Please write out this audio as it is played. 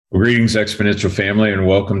Well, greetings, Exponential family, and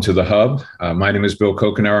welcome to the Hub. My name is Bill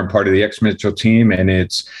Kokenauer. I'm part of the Exponential team, and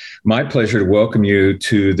it's my pleasure to welcome you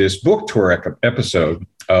to this book tour episode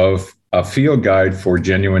of A Field Guide for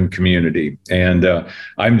Genuine Community. And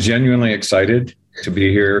I'm genuinely excited to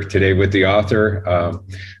be here today with the author,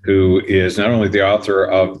 who is not only the author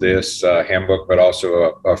of this handbook, but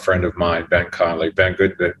also a friend of mine, Ben Conley. Ben,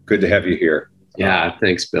 good to have you here. Yeah,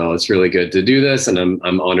 thanks, Bill. It's really good to do this, and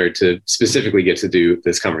I'm honored to specifically get to do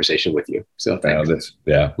this conversation with you. So thanks.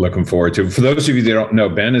 Looking forward to it. For those of you that don't know,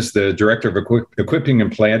 Ben is the director of equipping and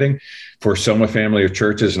planting for Soma Family of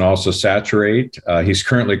Churches and also Saturate. He's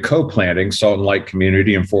currently co-planting Salt and Light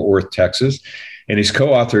Community in Fort Worth, Texas. And he's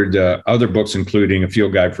co-authored other books, including A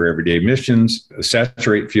Field Guide for Everyday Missions, a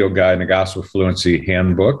Saturate Field Guide, and a Gospel Fluency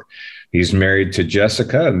Handbook. He's married to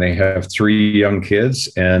Jessica, and they have 3 young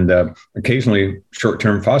kids and occasionally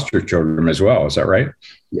short-term foster children as well. Is that right?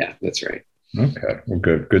 Yeah, that's right. Okay, well,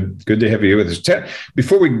 good to have you with us.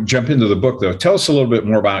 Before we jump into the book, though, tell us a little bit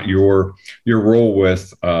more about your role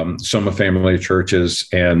with Soma Family Churches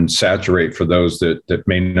and Saturate for those that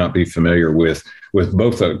may not be familiar with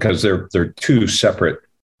both, because they're 2 separate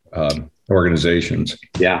organizations.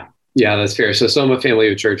 Yeah, that's fair. So Soma Family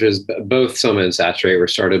of Churches, both Soma and Saturate, were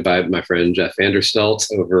started by my friend Jeff Vanderstelt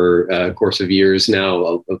over a course of years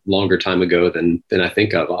now, a longer time ago than I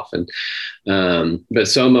think of often. But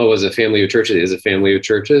Soma was a family of churches, is a family of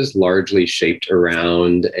churches, largely shaped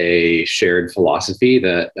around a shared philosophy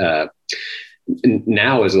that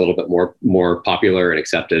now is a little bit more popular and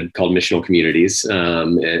accepted, called missional communities,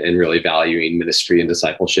 and really valuing ministry and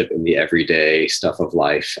discipleship in the everyday stuff of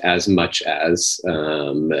life as much as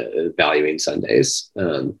valuing Sundays.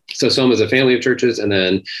 So Soma is a family of churches, and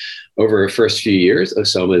then over the first few years of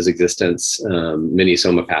Soma's existence, many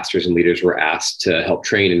Soma pastors and leaders were asked to help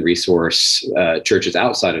train and resource churches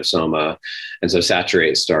outside of Soma. And so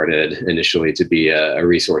Saturate started initially to be a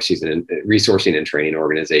resourcing and training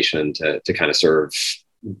organization to kind of serve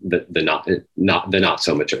the not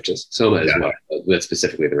Soma churches. Soma is what, but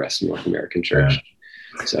specifically the rest of North American church.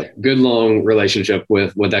 Yeah. So good long relationship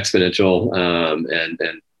with Exponential,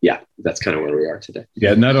 and yeah, that's kind of where we are today.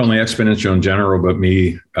 Yeah, not only Exponential in general, but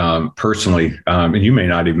me personally, and you may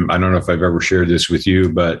not even, I don't know if I've ever shared this with you,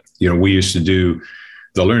 but we used to do,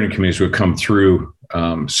 the learning communities would come through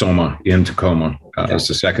Soma in Tacoma. It's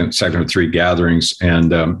the second of 3 gatherings, and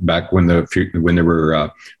back when they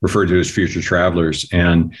were referred to as future travelers.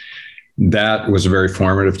 And that was a very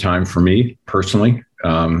formative time for me personally.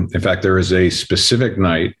 In fact, there is a specific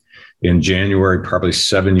night in January, probably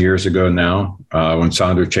 7 years ago now, when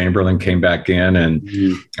Sandra Chamberlain came back in, and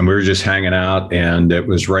we were just hanging out. And it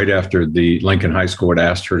was right after the Lincoln High School had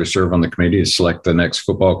asked her to serve on the committee to select the next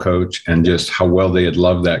football coach, and just how well they had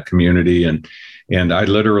loved that community. And I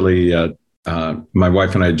literally, my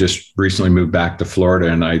wife and I just recently moved back to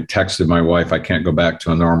Florida, and I texted my wife, I can't go back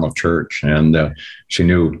to a normal church. And she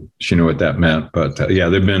knew what that meant. But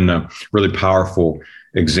they've been really powerful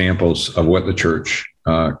examples of what the church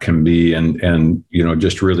can be, and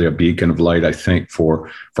just really a beacon of light, I think, for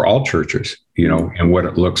all churches, and what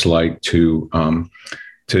it looks like to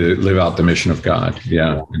live out the mission of God.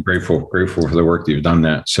 Yeah, I'm grateful for the work that you've done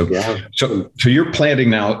that. So you're planting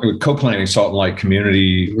now, co-planting Salt and Light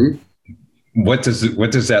Community. Mm-hmm. What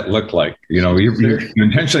does that look like? You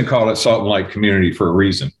intentionally call it Salt and Light Community for a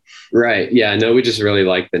reason. Right. Yeah. No, we just really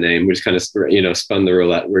like the name. We just kind of, spun the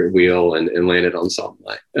roulette wheel and landed on Salt and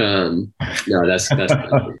Light. No, that's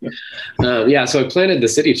yeah. So I planted the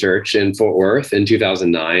City Church in Fort Worth in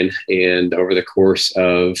 2009, and over the course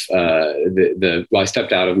of I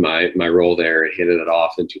stepped out of my role there and handed it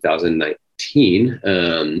off in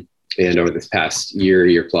 2019. And over this past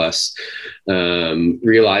year plus,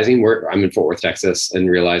 realizing I'm in Fort Worth, Texas, and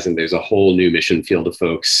realizing there's a whole new mission field of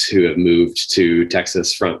folks who have moved to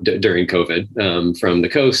Texas during COVID, from the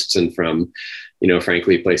coasts and from,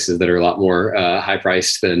 frankly, places that are a lot more high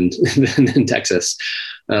priced than Texas.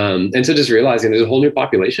 And so just realizing there's a whole new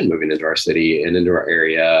population moving into our city and into our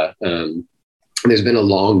area. There's been a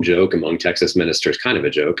long joke among Texas ministers, kind of a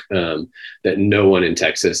joke, that no one in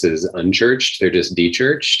Texas is unchurched. They're just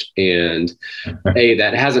dechurched. And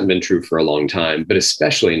that hasn't been true for a long time, but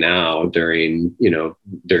especially now during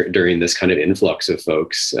this kind of influx of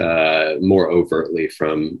folks, more overtly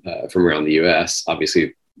from around the US.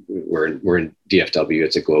 Obviously, we're in DFW.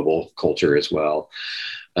 It's a global culture as well.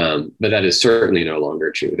 But that is certainly no longer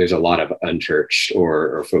true. There's a lot of unchurched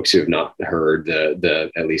or folks who have not heard the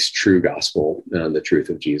at least true gospel, the truth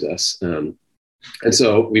of Jesus. And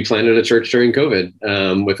so we planted a church during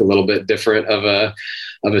COVID with a little bit different of a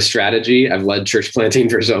strategy. I've led church planting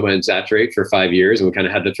for Soma and Saturate for 5 years, and we kind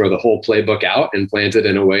of had to throw the whole playbook out and plant it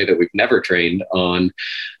in a way that we've never trained on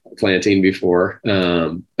planting before.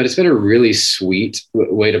 But it's been a really sweet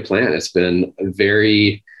way to plant. It's been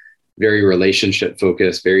very, very relationship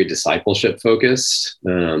focused, very discipleship focused.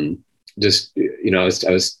 I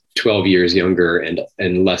was 12 years younger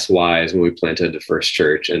and less wise when we planted the first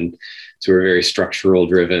church. And so we're very structural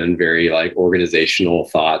driven, very like organizational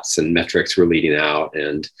thoughts and metrics we're leading out.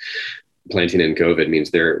 And planting in COVID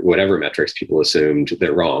means whatever metrics people assumed,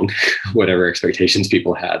 they're wrong. Whatever expectations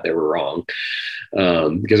people had, they were wrong,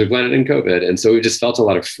 because we planted in COVID. And so we just felt a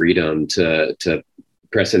lot of freedom to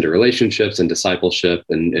press into relationships and discipleship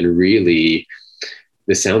and really,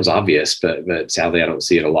 this sounds obvious, but sadly I don't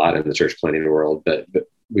see it a lot in the church planting world, but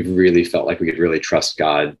we've really felt like we could really trust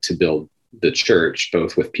God to build the church,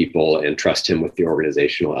 both with people and trust him with the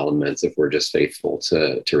organizational elements if we're just faithful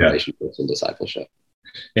to relationships and discipleship.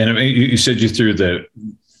 And I mean, you said you threw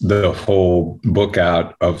the whole book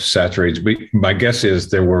out of Saturates, but my guess is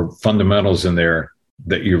there were fundamentals in there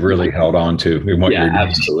that you really held on to. Yeah,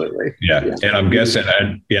 absolutely. Yeah. And I'm guessing,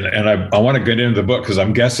 and I want to get into the book because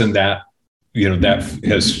I'm guessing that, that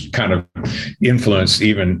has kind of influenced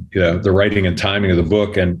even the writing and timing of the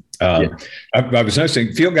book. And I was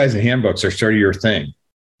noticing field guides and handbooks are sort of your thing.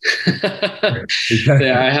 I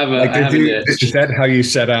have a is that how you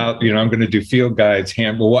set out? I'm going to do field guides,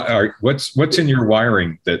 handbook. What's in your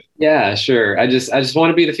wiring that? Yeah, sure. I just want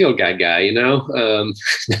to be the field guide guy,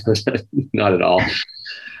 not at all.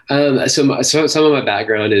 So some of my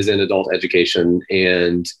background is in adult education,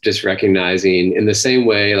 and just recognizing in the same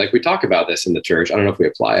way, like we talk about this in the church. I don't know if we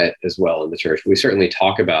apply it as well in the church, but we certainly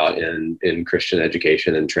talk about in Christian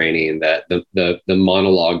education and training that the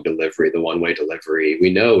monologue delivery, the one-way delivery, we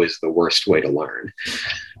know is the worst way to learn.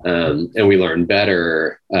 And we learn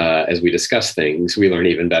better as we discuss things. We learn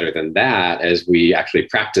even better than that as we actually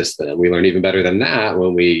practice them. We learn even better than that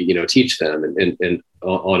when we, teach them, and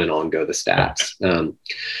on go the stats.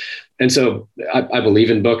 And so I believe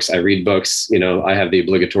in books. I read books. I have the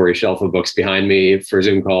obligatory shelf of books behind me for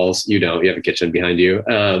Zoom calls. You don't. You have a kitchen behind you.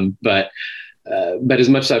 But as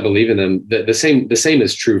much as I believe in them, the same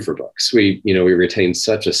is true for books. We retain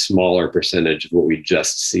such a smaller percentage of what we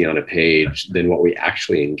just see on a page than what we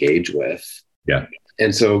actually engage with. Yeah.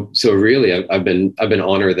 And so really, I've been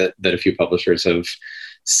honored that a few publishers have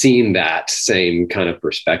seen that same kind of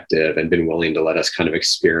perspective and been willing to let us kind of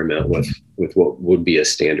experiment with what would be a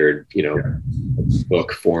standard,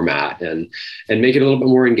 book format and make it a little bit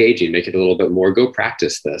more engaging, make it a little bit more, go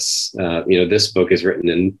practice this. This book is written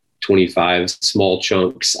in 25 small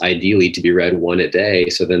chunks, ideally to be read one a day.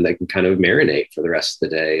 So then they can kind of marinate for the rest of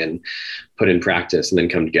the day and put in practice and then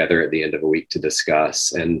come together at the end of a week to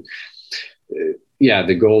discuss. And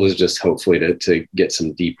the goal is just hopefully to get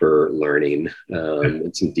some deeper learning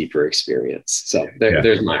and some deeper experience. So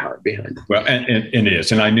there's my heart behind it. Well, and it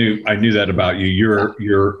is, and I knew that about you. You're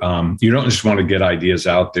you don't just want to get ideas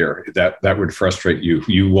out there that would frustrate you.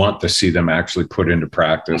 You want to see them actually put into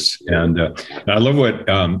practice. And I love what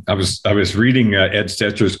I was reading Ed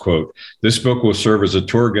Stetzer's quote. This book will serve as a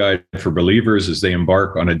tour guide for believers as they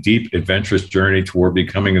embark on a deep, adventurous journey toward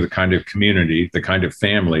becoming the kind of community, the kind of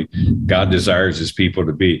family God desires his people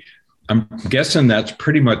to be. I'm guessing that's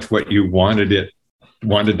pretty much what you wanted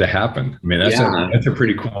to happen. I mean, that's a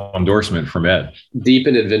pretty cool endorsement from Ed. Deep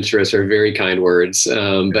and adventurous are very kind words.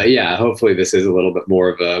 But hopefully this is a little bit more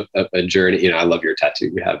of a journey. I love your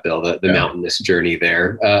tattoo you have, Bill, the mountainous journey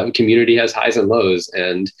there. Community has highs and lows,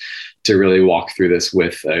 and to really walk through this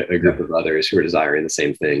with a group of others who are desiring the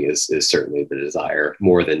same thing is certainly the desire,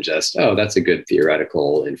 more than just, that's a good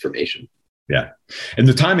theoretical information. Yeah. And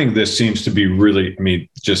the timing of this seems to be really,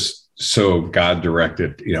 just so God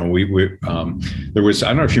directed. There was, I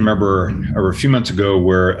don't know if you remember, or a few months ago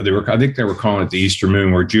where I think they were calling it the Easter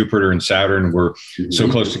moon, where Jupiter and Saturn were so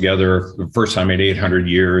close together the first time in 800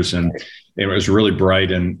 years. And it was really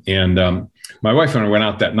bright. And my wife and I went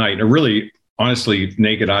out that night, and really, honestly,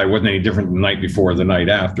 naked eye wasn't any different than the night before or the night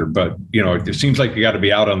after, but it seems like you got to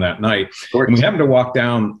be out on that night. And we happened to walk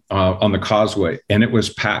down on the causeway, and it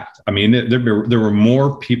was packed. I mean, there were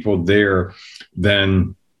more people there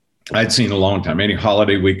than I'd seen in a long time, any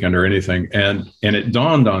holiday weekend or anything. And it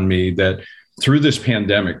dawned on me that through this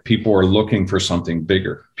pandemic, people are looking for something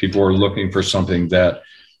bigger. People are looking for something that,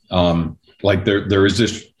 like there is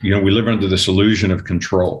this, we live under this illusion of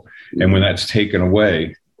control. And when that's taken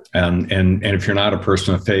away, and if you're not a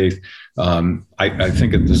person of faith, I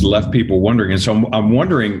think it has left people wondering. And so I'm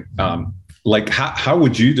wondering, how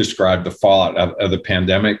would you describe the fallout of the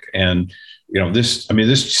pandemic, and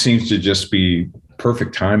this seems to just be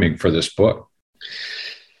perfect timing for this book.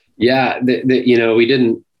 Yeah, we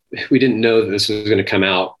didn't know that this was going to come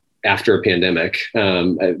out after a pandemic.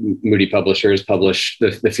 Moody Publishers published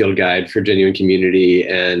the field guide for genuine community,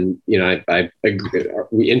 and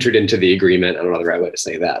we entered into the agreement. I don't know the right way to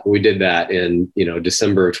say that, but we did that in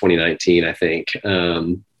December of 2019, I think.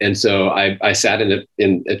 And so I sat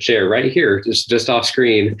in a chair right here, just off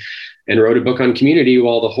screen, and wrote a book on community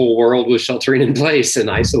while the whole world was sheltering in place and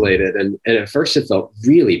isolated. And at first, it felt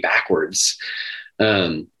really backwards.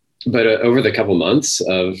 But over the couple months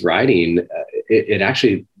of writing, it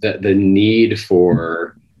actually, the need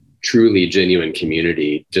for truly genuine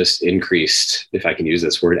community just increased, if I can use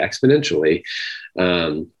this word, exponentially.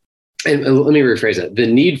 And let me rephrase that. The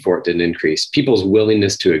need for it didn't increase. People's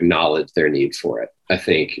willingness to acknowledge their need for it, I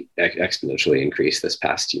think, exponentially increased this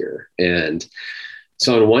past year. And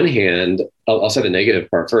so on one hand, I'll say the negative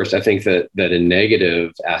part first. I think that a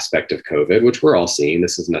negative aspect of COVID, which we're all seeing,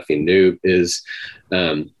 this is nothing new, is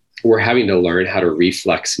we're having to learn how to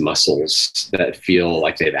reflex muscles that feel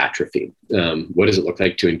like they've atrophied. What does it look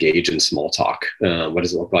like to engage in small talk? What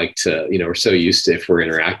does it look like to, we're so used to, if we're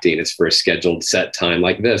interacting, it's for a scheduled set time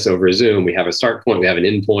like this over Zoom. We have a start point, we have an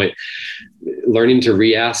end point. Learning to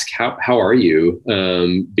re-ask, how are you,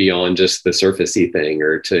 beyond just the surfacey thing,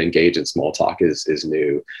 or to engage in small talk is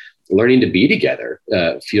new. Learning to be together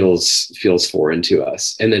feels foreign to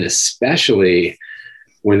us. And then especially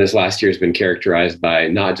when this last year has been characterized by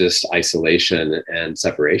not just isolation and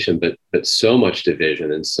separation, but so much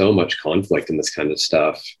division and so much conflict in this kind of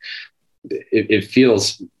stuff, it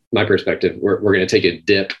feels, my perspective, we're going to take a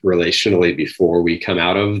dip relationally before we come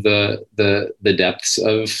out of the depths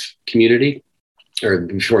of community, or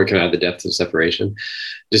before we come out of the depths of separation,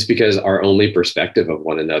 just because our only perspective of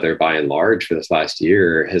one another, by and large, for this last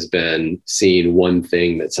year has been seeing one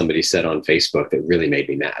thing that somebody said on Facebook that really made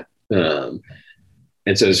me mad.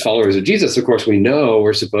 And so as followers of Jesus, of course, we know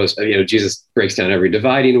we're supposed to, Jesus breaks down every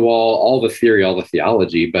dividing wall, all the theory, all the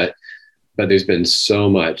theology, but there's been so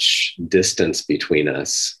much distance between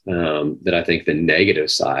us that I think the negative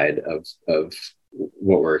side of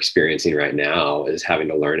what we're experiencing right now is having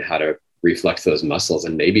to learn how to reflect those muscles,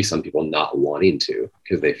 and maybe some people not wanting to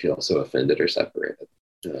because they feel so offended or separated.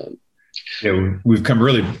 We've become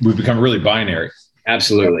really binary.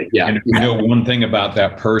 Absolutely. Yeah. And if you know one thing about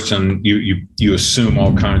that person, you assume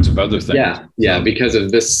all kinds of other things. Yeah. Because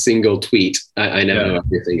of this single tweet, I now know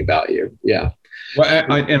everything about you. Yeah. Well,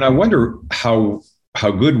 I wonder how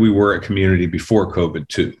good we were at community before COVID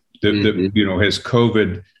too. Has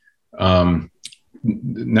COVID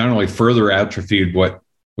not only further atrophied what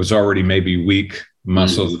was already maybe weak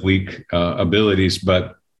muscles, weak abilities,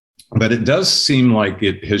 but it does seem like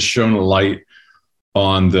it has shown a light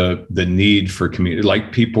on the need for community.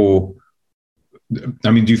 Like people, do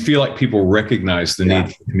you feel like people recognize the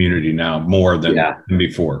need for community now more than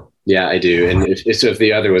before? Yeah, I do. And if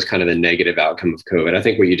the other was kind of the negative outcome of COVID, I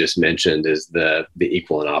think what you just mentioned is the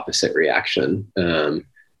equal and opposite reaction.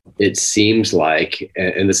 It seems like,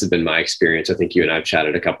 and this has been my experience, I think you and I have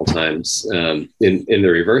chatted a couple times, in the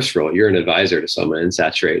reverse role, you're an advisor to someone in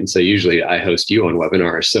Saturate. And so usually I host you on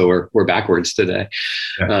webinars. So we're backwards today.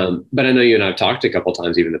 Yeah. But I know you and I've talked a couple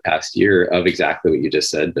times, even the past year, of exactly what you just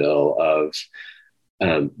said, Bill, of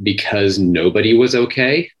because nobody was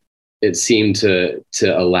okay, it seemed to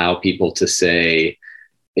allow people to say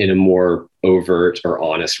in a more overt or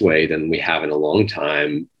honest way than we have in a long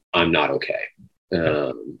time, I'm not okay.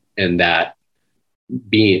 And that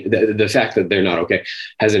being the fact that they're not okay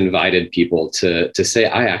has invited people to say,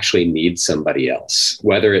 I actually need somebody else,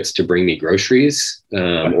 whether it's to bring me groceries,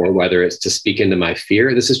 or whether it's to speak into my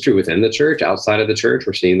fear. This is true within the church, outside of the church.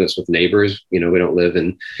 We're seeing this with neighbors. We don't live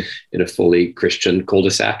in a fully Christian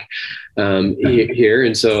cul-de-sac here.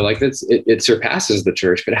 And so it surpasses the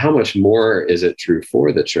church, but how much more is it true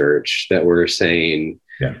for the church that we're saying,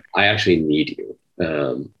 I actually need you?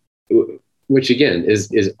 Which again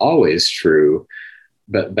is always true,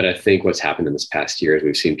 but I think what's happened in this past year is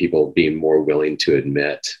we've seen people being more willing to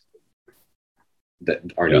admit that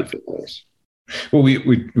our need for others. Well,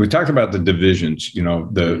 we talked about the divisions,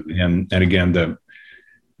 and again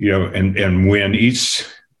and when each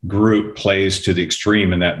group plays to the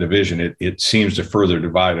extreme in that division, it seems to further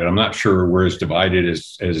divide it. I'm not sure we're as divided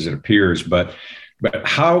as it appears, but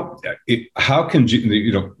how can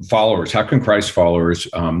followers? How can Christ followers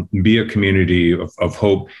be a community of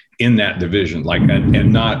hope in that division,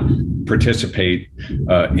 and not participate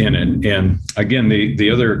in it? And again,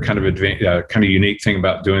 the other kind of unique thing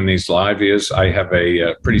about doing these live is I have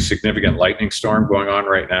a pretty significant lightning storm going on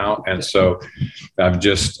right now, and so I've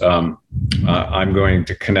just I'm going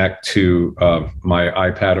to connect to my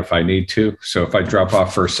iPad if I need to. So if I drop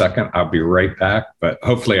off for a second, I'll be right back, but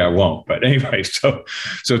hopefully I won't. But anyway, so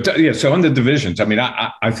on the divisions, I mean,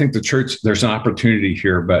 I think the church, there's an opportunity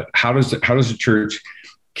here, but how does the church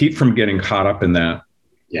keep from getting caught up in that?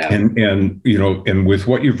 Yeah. And with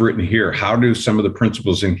what you've written here, how do some of the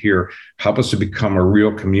principles in here help us to become a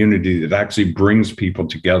real community that actually brings people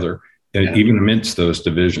together, and even amidst those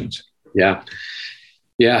divisions? Yeah.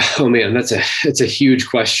 Yeah. Oh man, it's a huge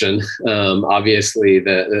question. Obviously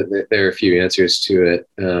there are a few answers to it.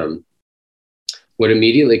 What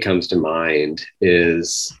immediately comes to mind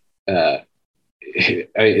is,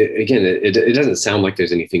 it doesn't sound like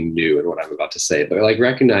there's anything new in what I'm about to say, but like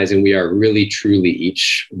recognizing we are really, truly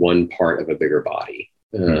each one part of a bigger body.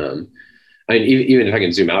 Even if I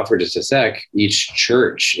can zoom out for just a sec, each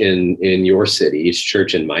church in your city, each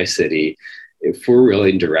church in my city, if we're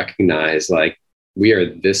willing to recognize like we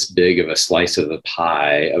are this big of a slice of the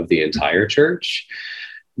pie of the entire church,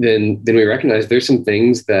 then we recognize there's some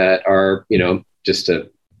things that are, just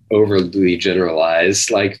to overly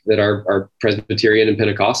generalized, like that our Presbyterian and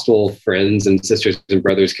Pentecostal friends and sisters and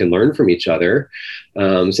brothers can learn from each other.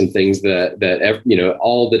 Some things that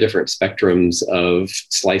all the different spectrums of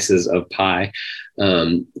slices of pie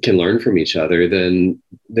can learn from each other. Then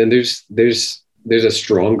there's a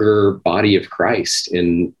stronger body of Christ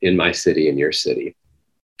in my city, in your city.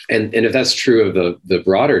 And if that's true of the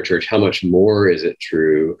broader church, how much more is it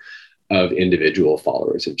true of individual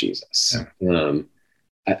followers of Jesus? Yeah.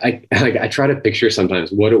 I try to picture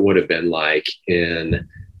sometimes what it would have been like in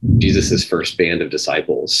Jesus's first band of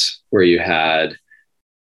disciples, where you had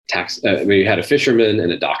you had a fisherman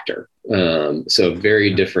and a doctor. So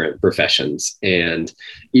very different professions, and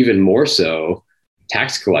even more so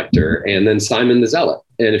tax collector, and then Simon the Zealot.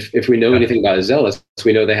 And if we know anything about the Zealots,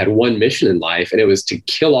 we know they had one mission in life, and it was to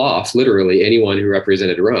kill off literally anyone who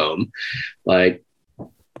represented Rome. Like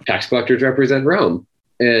tax collectors represent Rome.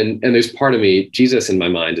 And there's part of me, Jesus in my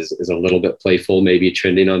mind is a little bit playful, maybe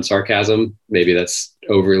trending on sarcasm. Maybe that's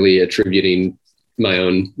overly attributing my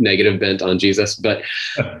own negative bent on Jesus. But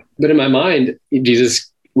in my mind,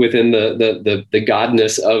 Jesus, within the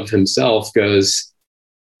godness of himself, goes,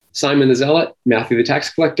 Simon the Zealot, Matthew the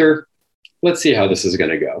tax collector, let's see how this is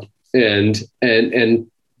going to go. And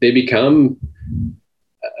they become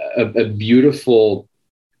a beautiful,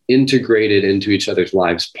 integrated into each other's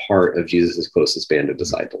lives part of Jesus's closest band of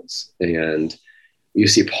disciples. And you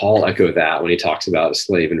see Paul echo that when he talks about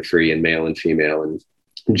slave and free and male and female and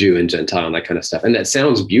Jew and Gentile and that kind of stuff. And that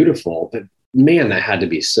sounds beautiful, but man, that had to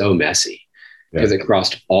be so messy because it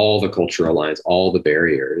crossed all the cultural lines, all the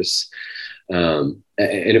barriers. And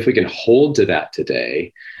if we can hold to that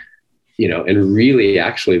today, and really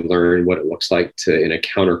actually learn what it looks like to, in a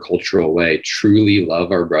countercultural way, truly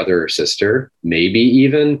love our brother or sister, maybe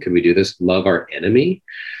even, could we do this, love our enemy?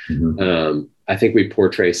 Mm-hmm. I think we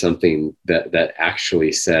portray something that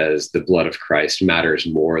actually says the blood of Christ matters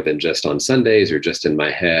more than just on Sundays or just in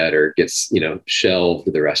my head or gets,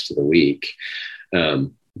 shelved the rest of the week.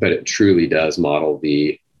 But it truly does model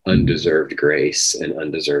the undeserved grace and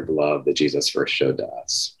undeserved love that Jesus first showed to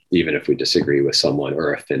us, even if we disagree with someone or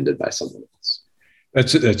are offended by someone else.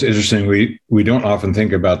 That's interesting. We don't often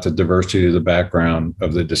think about the diversity of the background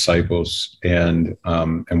of the disciples and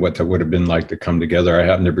what that would have been like to come together. I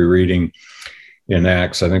happened to be reading in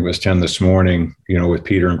Acts, I think it was 10 this morning, with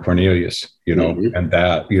Peter and Cornelius, mm-hmm. and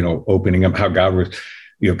that, opening up how God was,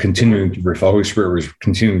 continuing to, the Holy Spirit was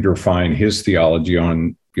continuing to refine his theology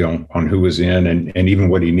on who was in and even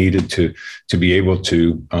what he needed to be able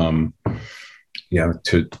to,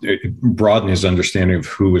 to broaden his understanding of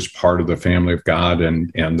who was part of the family of God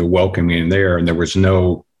and the welcoming there. And there was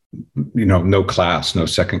no class, no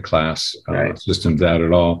second class system of that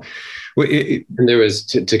at all. Well, and there was,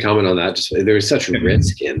 to comment on that, there was such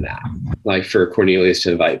risk in that, like for Cornelius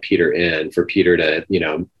to invite Peter in, for Peter to,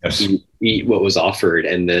 eat what was offered,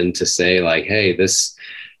 and then to say like, hey, this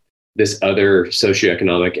other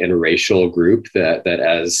socioeconomic and racial group that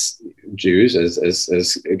as Jews,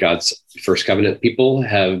 as God's first covenant people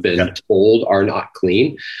have been told are not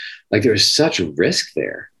clean. Like there's such risk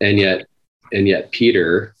there. And yet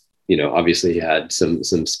Peter, obviously he had some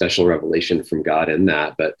special revelation from God in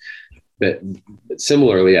that, but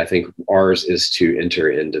similarly, I think ours is to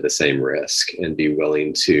enter into the same risk and be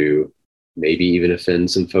willing to maybe even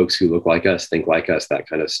offend some folks who look like us, think like us, that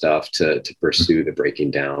kind of stuff, to pursue the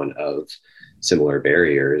breaking down of similar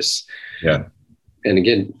barriers. Yeah. And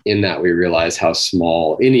again, in that we realize how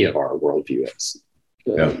small any of our worldview is.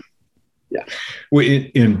 Well,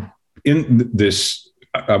 in this,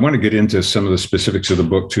 I want to get into some of the specifics of the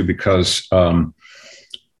book too, because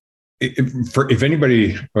if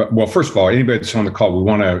anybody, well, first of all, anybody that's on the call, we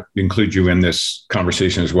want to include you in this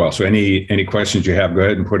conversation as well. So any questions you have, go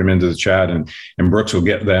ahead and put them into the chat, and Brooks will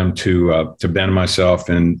get them to Ben and myself,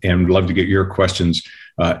 and love to get your questions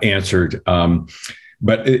answered.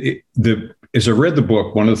 But as I read the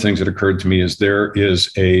book, one of the things that occurred to me is there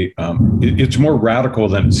is it's more radical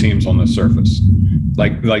than it seems on the surface.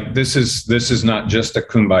 Like this is not just a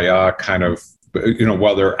kumbaya kind of,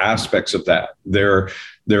 while there are aspects of that, there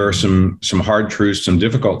are some hard truths, some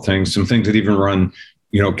difficult things, some things that even run,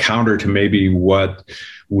 counter to maybe what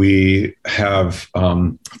we have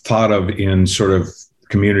thought of in sort of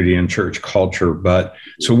community and church culture. But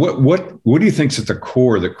so what do you think is at the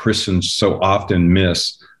core that Christians so often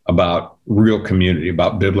miss about real community,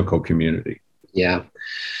 about biblical community? Yeah.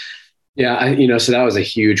 So that was a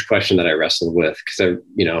huge question that I wrestled with, because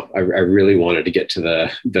I really wanted to get to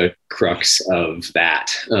the crux of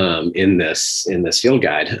that in this field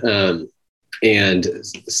guide. And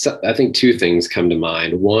so I think two things come to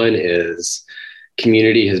mind. One is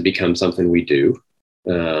community has become something we do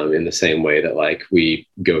in the same way that, like, we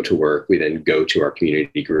go to work, we then go to our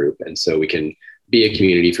community group. And so we can be a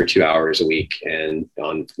community for 2 hours a week, and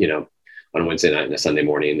on Wednesday night and a Sunday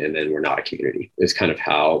morning, and then we're not a community. Is kind of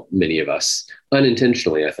how many of us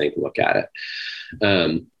unintentionally, I think, look at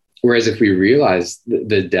it. Whereas if we realize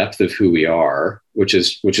the depth of who we are, which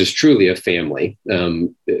is truly a family,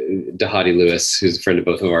 Dhati Lewis, who's a friend of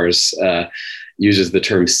both of ours, uses the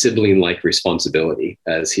term sibling-like responsibility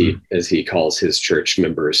as he calls his church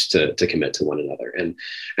members to commit to one another. And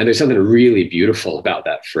there's something really beautiful about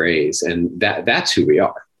that phrase, and that's who we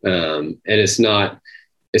are. And it's not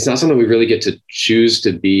something we really get to choose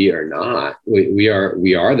to be or not. We are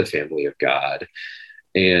the family of God.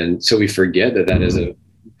 And so we forget that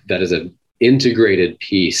is a integrated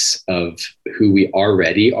piece of who we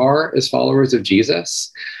already are as followers of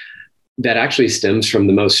Jesus, that actually stems from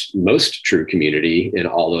the most true community in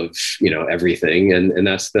all of, everything. And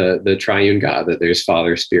that's the triune God, that there's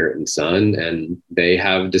Father, Spirit, and Son, and they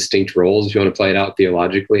have distinct roles, if you want to play it out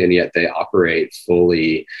theologically, and yet they operate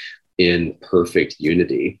fully in perfect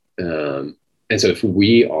unity. And so if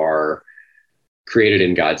we are created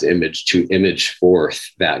in God's image to image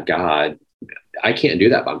forth that God, I can't do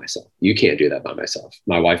that by myself. You can't do that by myself.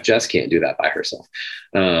 My wife, Jess, can't do that by herself.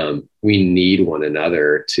 We need one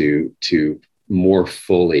another to more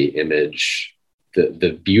fully image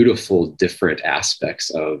the beautiful different aspects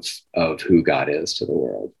of who God is to the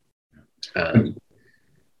world.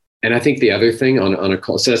 And I think the other thing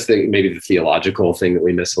so that's maybe the theological thing that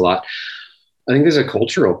we miss a lot. I think there's a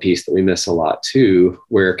cultural piece that we miss a lot too,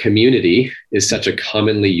 where community is such a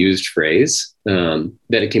commonly used phrase that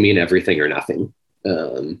it can mean everything or nothing.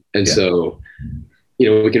 So,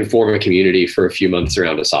 we can form a community for a few months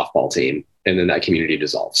around a softball team, and then that community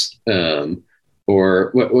dissolves.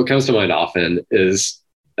 Or what comes to mind often is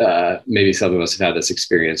maybe some of us have had this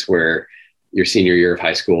experience where your senior year of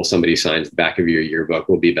high school, somebody signs the back of your yearbook,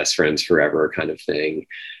 "We'll be best friends forever," kind of thing.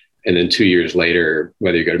 And then 2 years later,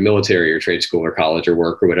 whether you go to military or trade school or college or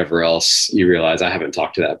work or whatever else, you realize, I haven't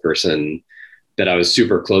talked to that person that I was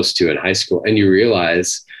super close to in high school. And you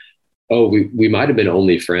realize, oh, we might have been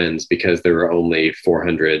only friends because there were only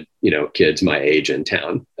 400, kids my age in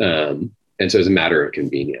town. And so it's a matter of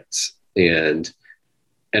convenience. And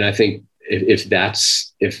I think if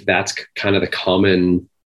that's kind of the common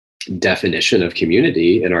definition of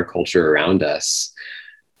community in our culture around us,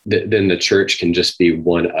 then the church can just be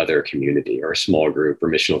one other community or a small group or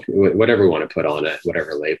missional, whatever we want to put on it,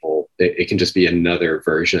 whatever label. It can just be another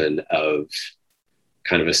version of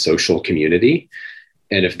kind of a social community.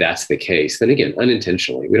 And if that's the case, then again,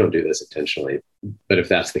 unintentionally, we don't do this intentionally, but if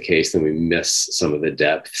that's the case, then we miss some of the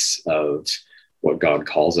depths of what God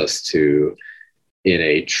calls us to in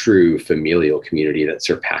a true familial community that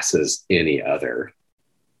surpasses any other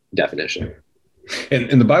definition.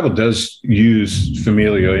 And the Bible does use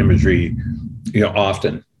familial imagery,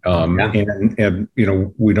 often. And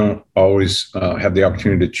we don't always have the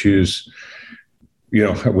opportunity to choose.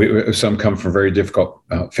 Some come from very difficult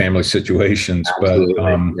family situations. Absolutely.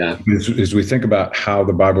 But as we think about how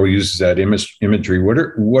the Bible uses that imagery,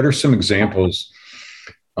 what are some examples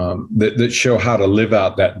that show how to live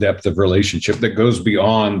out that depth of relationship that goes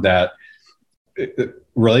beyond that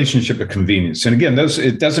relationship of convenience? And again,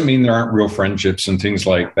 it doesn't mean there aren't real friendships and things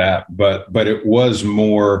like that, but it was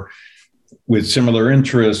more with similar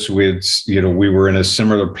interests, with, we were in a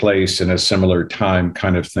similar place in a similar time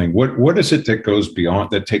kind of thing. What is it that goes beyond,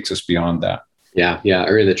 that takes us beyond that? Yeah.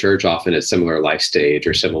 Or in the church, often it's similar life stage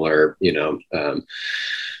or similar,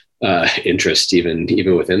 interest, even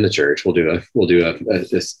within the church. We'll do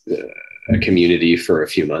a community for a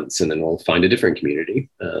few months, and then we'll find a different community.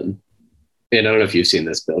 And I don't know if you've seen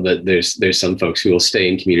this, Bill, but there's some folks who will stay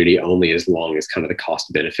in community only as long as kind of the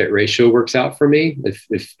cost benefit ratio works out for me.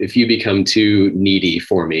 If you become too needy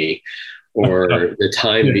for me, or the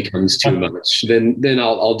time becomes too much, then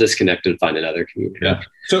I'll disconnect and find another community. Yeah.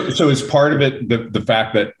 So is part of it the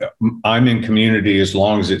fact that I'm in community as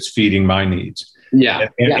long as it's feeding my needs? Yeah.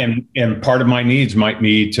 And part of my needs might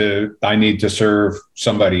need I need to serve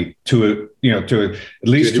somebody to at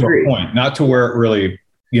least to a point, not to where it really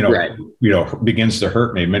begins to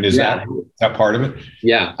hurt me. I mean, is that part of it?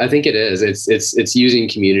 Yeah, I think it is. It's using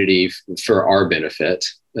community for our benefit,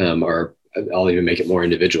 or I'll even make it more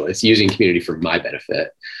individual. It's using community for my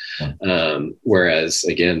benefit. Whereas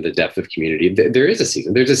again, the depth of community, there is a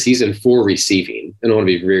season. There's a season for receiving. And I want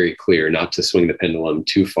to be very clear, not to swing the pendulum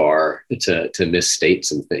too far to misstate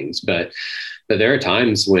some things, but there are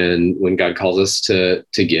times when God calls us to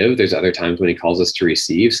give. There's other times when he calls us to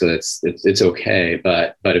receive. So it's okay.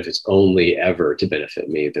 But if it's only ever to benefit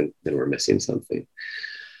me, then we're missing something.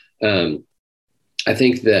 I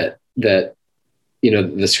think that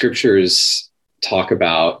the scriptures talk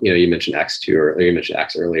about, you mentioned Acts 2, or you mentioned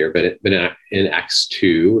Acts earlier, but in Acts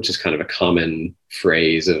 2, which is kind of a common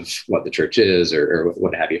phrase of what the church is or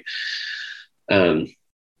what have you,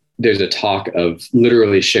 there's a talk of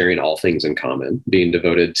literally sharing all things in common, being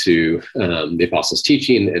devoted to the apostles'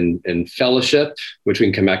 teaching and fellowship, which we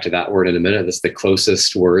can come back to that word in a minute. That's the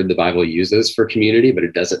closest word the Bible uses for community, but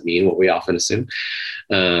it doesn't mean what we often assume.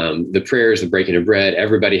 The prayers, the breaking of bread,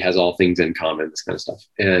 everybody has all things in common, this kind of stuff.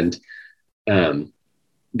 And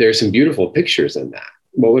there's some beautiful pictures in that.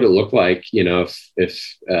 What would it look like, if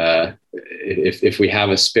we have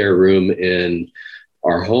a spare room in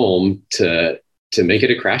our home to make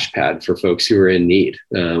it a crash pad for folks who are in need?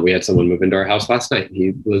 We had someone move into our house last night.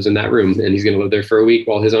 He lives in that room, and he's going to live there for a week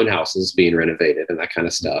while his own house is being renovated and that kind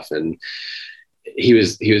of stuff. And he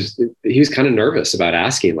was kind of nervous about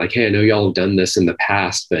asking, like, "Hey, I know y'all have done this in the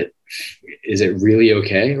past, but is it really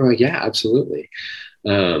okay?" We're like, "Yeah, absolutely."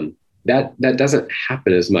 That doesn't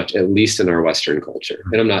happen as much, at least in our Western culture.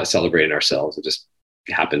 And I'm not celebrating ourselves. It just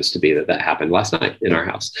happens to be that happened last night in our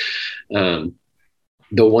house. The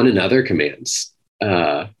one another commands,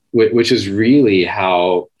 which is really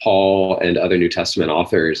how Paul and other New Testament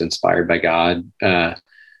authors inspired by God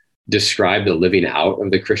describe the living out of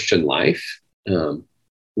the Christian life.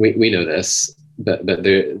 We know this, but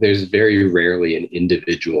there's very rarely an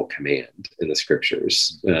individual command in the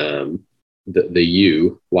scriptures. The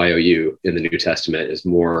you in the New Testament is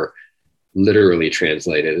more literally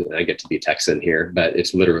translated, and I get to be Texan here, but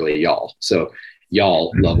it's literally y'all. So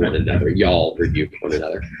y'all love one another, y'all rebuke one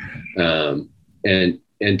another. And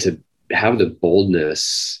to have the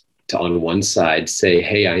boldness to, on one side, say,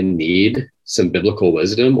 "Hey, I need some biblical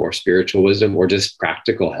wisdom or spiritual wisdom or just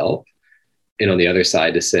practical help." And on the other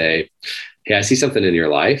side to say, "Hey, I see something in your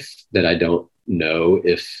life that I don't know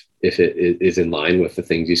if it is in line with the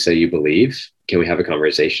things you say you believe. Can we have a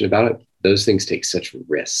conversation about it?" Those things take such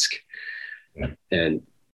risk. Yeah.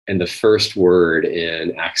 And the first word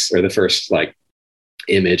in Acts, or the first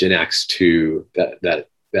image in Acts 2,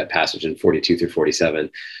 that passage in 42 through 47,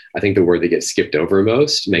 I think the word that gets skipped over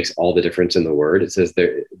most makes all the difference in the word. It says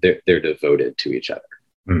they're devoted to each other.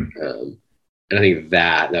 And I think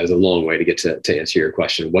that was a long way to get to answer your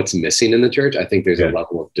question. What's missing in the church? I think there's a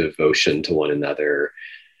level of devotion to one another.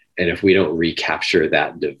 And if we don't recapture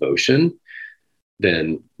that devotion,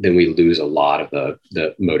 then we lose a lot of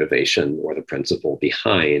the motivation or the principle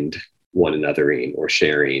behind one anothering or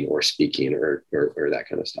sharing or speaking or that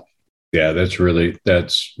kind of stuff. Yeah, that's really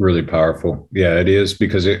powerful. Yeah, it is,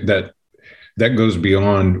 because that goes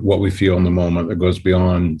beyond what we feel in the moment. It goes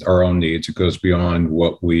beyond our own needs. It goes beyond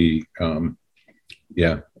what we,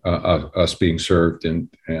 us being served, and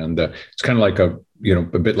it's kind of like a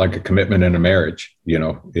bit like a commitment in a marriage.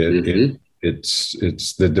 It's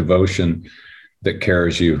the devotion that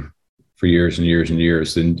carries you for years and years and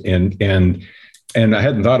years, and I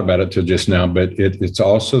hadn't thought about it till just now, but it's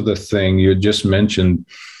also the thing you just mentioned,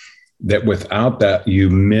 that without that, you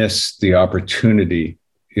miss the opportunity,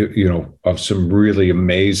 of some really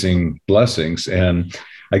amazing blessings. And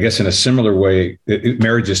I guess in a similar way,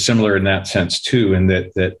 marriage is similar in that sense too, in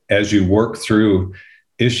that as you work through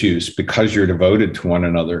issues, because you're devoted to one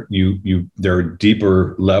another, there are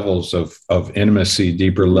deeper levels of intimacy,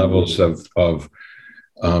 deeper levels of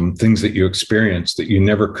things that you experience that you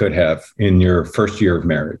never could have in your first year of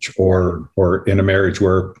marriage, or in a marriage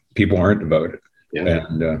where people aren't devoted. Yeah.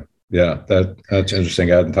 And that's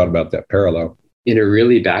interesting. I hadn't thought about that parallel. In a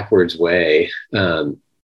really backwards way,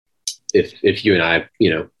 if you and I,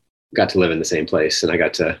 got to live in the same place, and I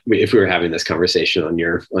got to, if we were having this conversation on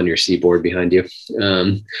your seaboard behind you,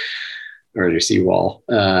 or on your seawall,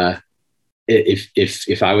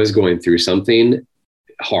 if I was going through something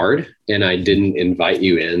hard and I didn't invite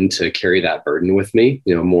you in to carry that burden with me,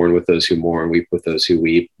 mourn with those who mourn, weep with those who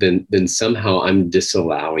weep, then somehow I'm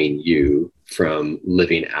disallowing you from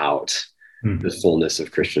living out the fullness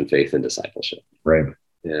of Christian faith and discipleship. Right.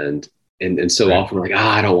 And so often we're like,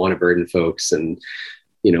 I don't want to burden folks. And,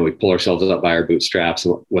 we pull ourselves up by our bootstraps,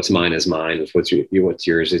 and what's mine is mine. What's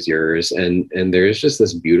yours is yours. And there's just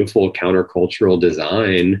this beautiful countercultural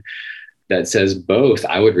design that says both,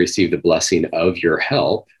 I would receive the blessing of your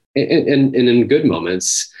help. And in good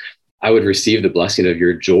moments, I would receive the blessing of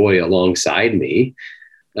your joy alongside me.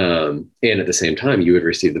 And at the same time, you would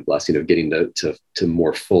receive the blessing of getting to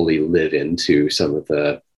more fully live into some of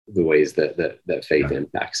the ways that faith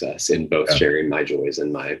impacts us in both sharing my joys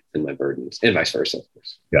and my burdens, and vice versa, of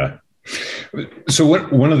course. Yeah. So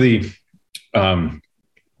one of the,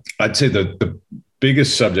 I'd say the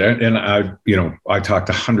biggest subject, and I talked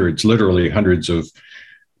to literally hundreds of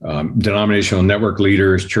denominational network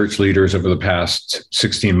leaders, church leaders over the past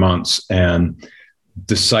 16 months, and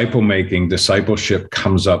discipleship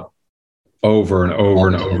comes up over and over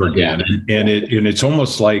and over again. And it's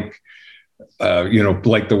almost like,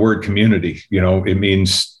 like the word community, it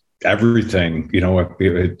means everything,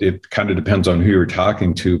 it kind of depends on who you're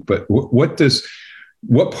talking to, but what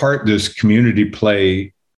part does community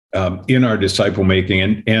play in our disciple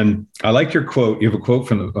making? And I like your quote. You have a quote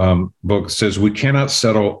from the book that says, we cannot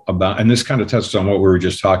settle about, and this kind of touches on what we were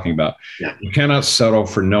just talking about. Yeah. We cannot settle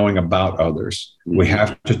for knowing about others. Mm-hmm. We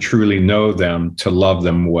have to truly know them to love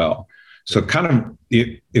them well. So kind of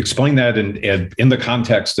explain that in the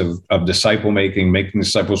context of disciple making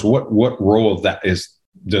disciples. What role of that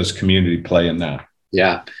does community play in that?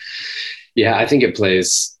 Yeah. I think it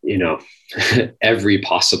plays, every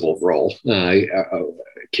possible role.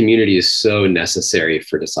 Community is so necessary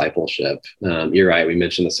for discipleship. You're right. We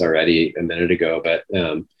mentioned this already a minute ago, but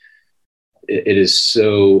it is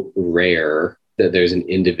so rare that there's an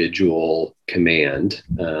individual command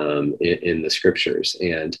in the scriptures.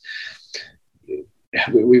 And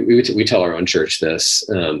we tell our own church this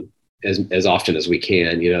as often as we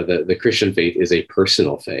can. The Christian faith is a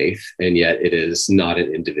personal faith, and yet it is not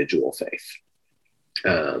an individual faith.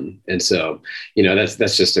 And so,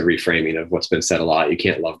 that's just a reframing of what's been said a lot. You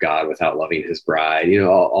can't love God without loving his bride,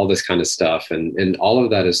 all this kind of stuff. And all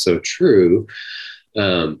of that is so true.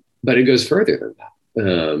 But it goes further than that.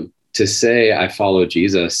 To say I follow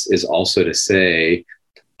Jesus is also to say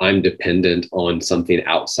I'm dependent on something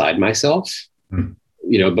outside myself,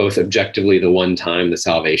 both objectively, the one time, the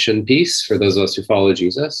salvation piece for those of us who follow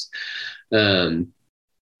Jesus.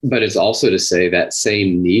 But it's also to say that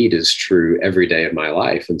same need is true every day of my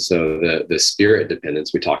life. And so the spirit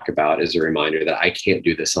dependence we talk about is a reminder that I can't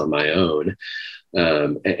do this on my own.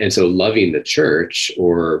 And so loving the church,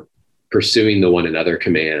 or pursuing the one another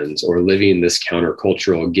commands, or living this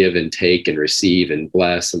countercultural give and take and receive and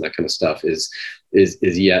bless and that kind of stuff is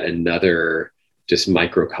yet another just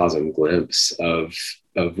microcosm glimpse of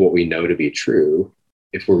what we know to be true,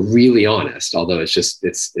 if we're really honest. Although it's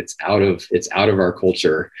out of our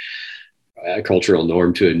cultural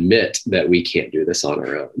norm to admit that we can't do this on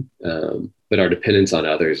our own. But our dependence on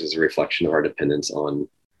others is a reflection of our dependence on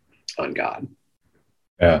God.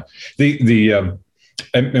 Yeah.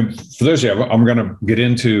 And for those of you, I'm going to get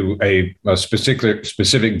into a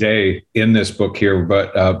specific day in this book here,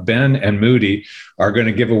 but Ben and Moody are going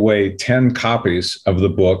to give away 10 copies of the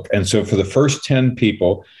book. And so for the first 10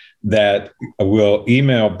 people that will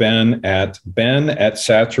email Ben at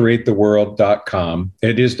saturatetheworld.com.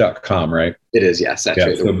 It is .com, right? It is, yeah.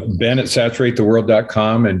 Saturate the World. So Ben at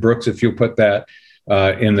saturatetheworld.com. And Brooks, if you'll put that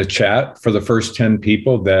in the chat for the first 10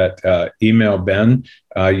 people that email Ben,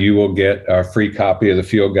 you will get a free copy of the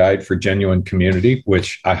Field Guide for Genuine Community,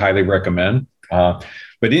 which I highly recommend. But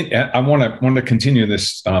I want to continue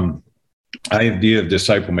this idea of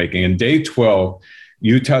disciple making. In day 12,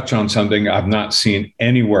 you touch on something I've not seen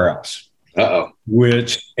anywhere else.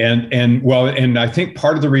 Which and I think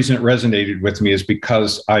part of the reason it resonated with me is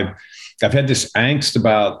because I've had this angst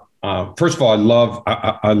about. First of all, I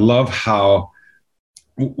love how,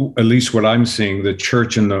 at least what I'm seeing, the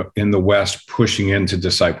church in the West pushing into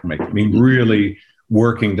disciple making. I mean, really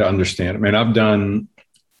working to understand. I mean, I've done.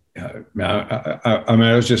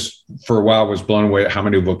 I was just for a while was blown away at how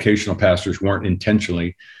many vocational pastors weren't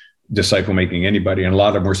intentionally disciple making anybody, and a lot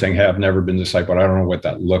of them were saying, "Hey, I've never been discipled. I don't know what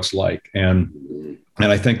that looks like." And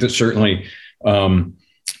I think that certainly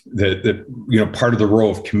part of the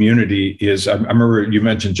role of community is, I remember you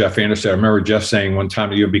mentioned Jeff Anderson. I remember Jeff saying one time,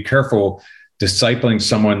 be careful discipling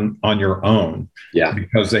someone on your own. Yeah.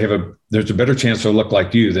 Because there's a better chance they'll look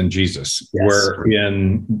like you than Jesus. Yes. Where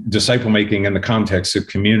in disciple making in the context of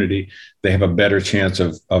community, they have a better chance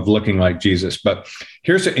of looking like Jesus. But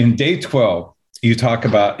in day 12, you talk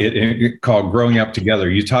about it called growing up together.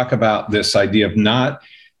 You talk about this idea of not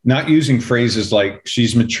using phrases like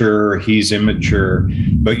she's mature, he's immature,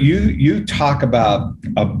 but you talk about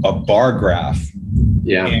a bar graph.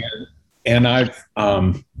 Yeah. And I've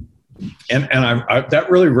that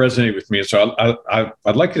really resonated with me. So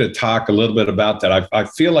I'd like you to talk a little bit about that. I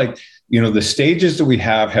feel like, the stages that we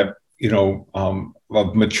have,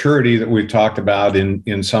 of maturity that we've talked about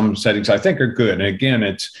in some settings, I think are good. And again,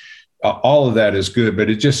 it's all of that is good, but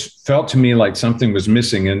it just felt to me like something was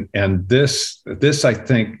missing. And this I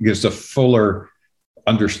think gives a fuller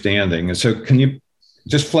understanding. And so can you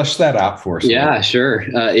just flesh that out for us? Yeah, sure.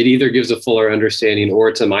 It either gives a fuller understanding or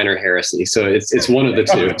it's a minor heresy. So it's one of the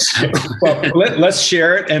two. Well, let's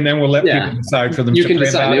share it, and then we'll let people decide for themselves. You can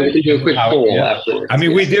decide. Maybe we can do a quick poll afterwards. I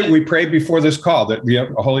mean, we prayed before this call that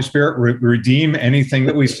the Holy Spirit redeem anything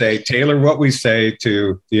that we say, tailor what we say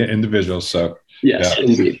to the individuals. So yes,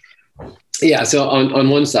 indeed. Yeah. So on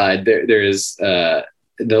one side, there is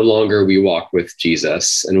the longer we walk with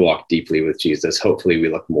Jesus and walk deeply with Jesus, hopefully we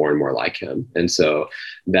look more and more like him. And so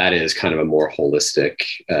that is kind of a more holistic,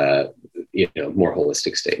 more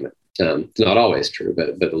holistic statement. It's not always true,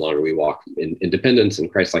 but the longer we walk in independence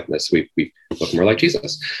and Christ-likeness, we look more like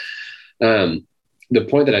Jesus. The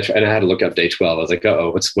point that I had to look up day 12, I was like,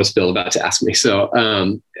 what's Bill about to ask me? So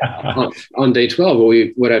on day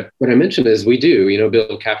 12, what I mentioned is we do,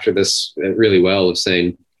 Bill captured this really well of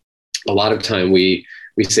saying a lot of time we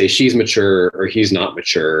say she's mature or he's not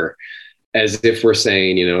mature, as if we're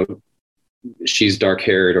saying, she's dark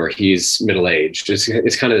haired or he's middle aged.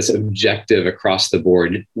 It's kind of this objective across the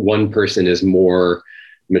board. One person is more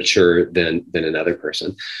mature than another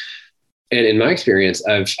person. And in my experience,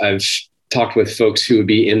 I've talked with folks who would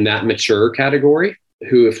be in that mature category,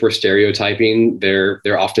 who, if we're stereotyping, they're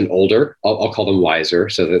often older. I'll call them wiser,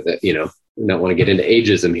 so that not want to get into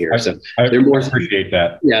ageism here. So they're more appreciate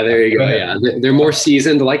that. Yeah, there you go. Yeah, they're more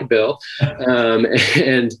seasoned, like Bill,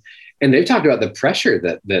 and they've talked about the pressure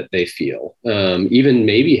that they feel, even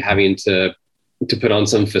maybe having to put on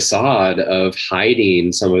some facade of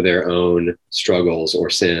hiding some of their own struggles or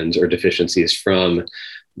sins or deficiencies from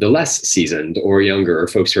the less seasoned or younger, or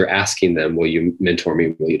folks who are asking them, will you mentor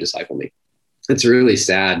me? Will you disciple me? It's a really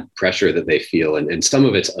sad pressure that they feel. And some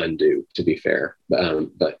of it's undue, to be fair.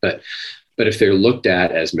 But if they're looked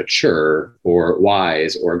at as mature or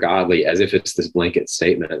wise or godly, as if it's this blanket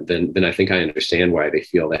statement, then I think I understand why they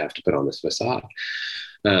feel they have to put on this facade.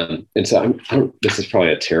 And so this is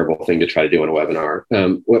probably a terrible thing to try to do on a webinar.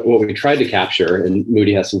 What we tried to capture, and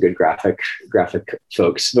Moody has some good graphic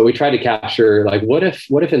folks, but we tried to capture, like, what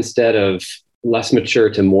if instead of less mature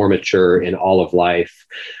to more mature in all of life,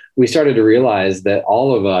 we started to realize that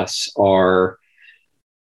all of us are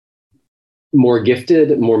more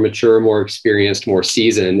gifted, more mature, more experienced, more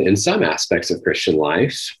seasoned in some aspects of Christian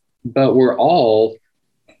life, but we're all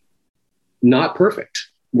not perfect.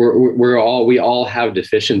 We all have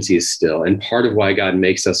deficiencies still. And part of why God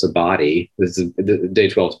makes us a body, day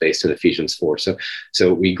 12 is based in Ephesians 4.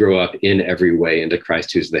 So we grow up in every way into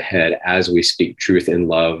Christ, who's the head, as we speak truth in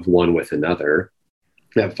love one with another.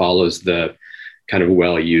 That follows the kind of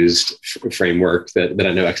well-used framework that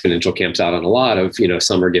I know Exponential camps out on a lot of,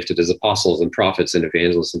 some are gifted as apostles and prophets and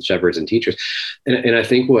evangelists and shepherds and teachers. And I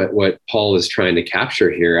think what Paul is trying to capture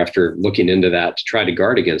here, after looking into that to try to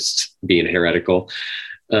guard against being heretical,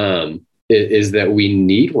 is that we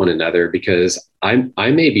need one another, because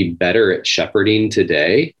I may be better at shepherding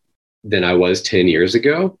today than I was 10 years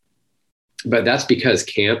ago. But that's because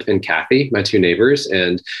Camp and Kathy, my two neighbors,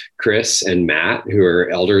 and Chris and Matt, who are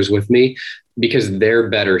elders with me, because they're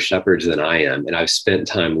better shepherds than I am. And I've spent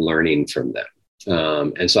time learning from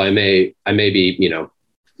them. And so I may be,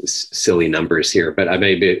 silly numbers here, but I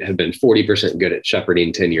have been 40% good at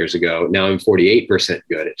shepherding 10 years ago. Now I'm 48%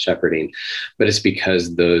 good at shepherding, but it's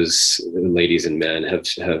because those ladies and men have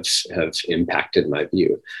impacted my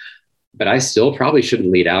view. But I still probably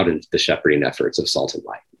shouldn't lead out into the shepherding efforts of Salt and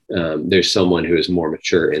Light. There's someone who is more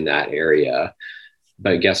mature in that area,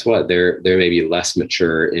 but guess what? They're maybe less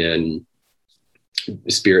mature in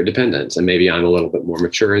spirit dependence, and maybe I'm a little bit more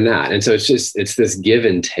mature in that. And so it's this give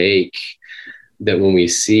and take, that when we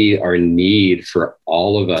see our need for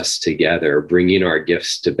all of us together, bringing our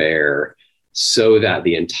gifts to bear so that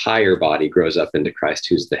the entire body grows up into Christ,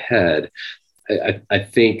 who's the head, I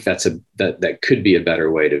think that could be a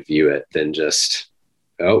better way to view it than just,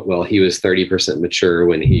 oh, well, he was 30% mature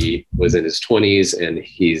when he was in his 20s, and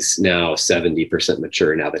he's now 70%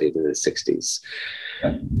 mature now that he's in his 60s.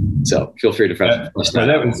 So feel free to that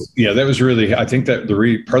was really, I think that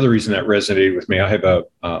part of the reason that resonated with me, I have a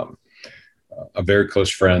very close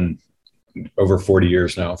friend over 40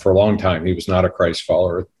 years now. For a long time, he was not a Christ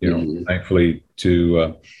follower, thankfully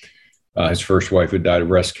to his first wife, who died of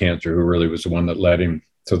breast cancer, who really was the one that led him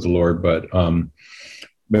to the Lord. But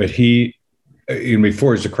he, even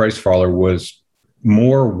before he's a Christ follower, was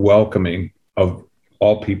more welcoming of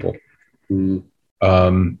all people than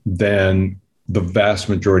the vast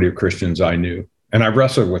majority of Christians I knew. And I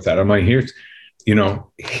wrestled with that. I'm like, he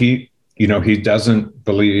doesn't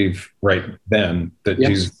believe right then that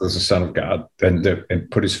Jesus was the Son of God and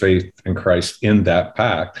put his faith in Christ in that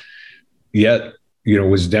pact, yet,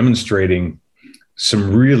 was demonstrating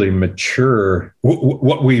some really mature,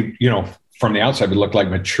 what we, from the outside would look like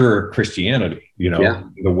mature Christianity, the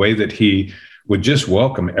way that he would just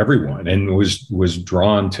welcome everyone and was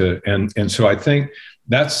drawn to. And so I think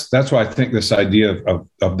that's why I think this idea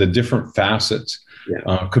of the different facets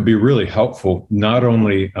could be really helpful, not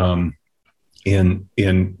only in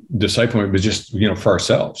discipling, but just, for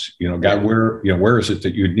ourselves, God, where is it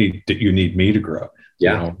that you need me to grow?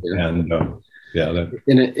 And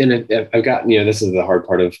I've got, this is the hard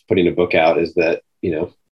part of putting a book out, is that,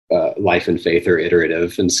 life and faith are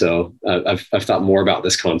iterative. And so I've thought more about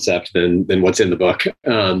this concept than what's in the book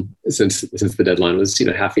since the deadline was,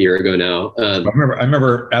 half a year ago now. I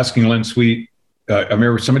remember asking Len Sweet, I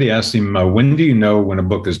remember somebody asked him, when do you know when a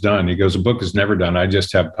book is done? He goes, a book is never done. I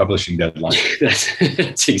just have publishing deadline.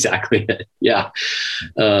 That's exactly it. Yeah.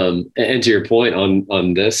 And to your point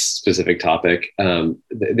on this specific topic,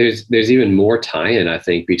 there's even more tie-in, I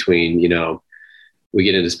think, between, we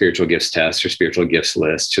get into spiritual gifts tests or spiritual gifts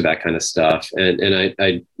lists or that kind of stuff. And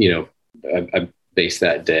I base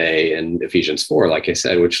that day in Ephesians 4, like I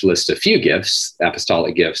said, which lists a few gifts: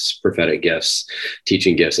 apostolic gifts, prophetic gifts,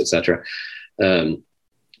 teaching gifts, etc.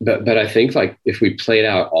 But I think, like, if we played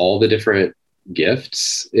out all the different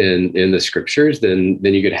gifts in the scriptures, then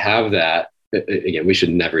you could have that. Again, we should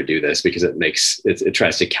never do this because it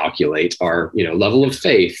tries to calculate our, level of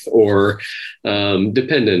faith or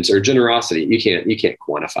dependence or generosity. You can't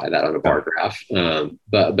quantify that on a bar graph.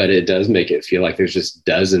 But it does make it feel like there's just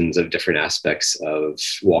dozens of different aspects of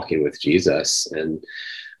walking with Jesus and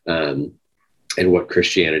what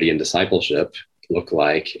Christianity and discipleship look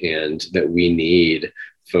like, and that we need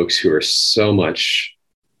folks who are so much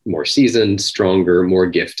more seasoned, stronger, more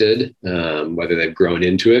gifted, whether they've grown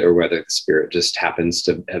into it or whether the Spirit just happens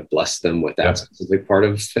to have blessed them with that specific part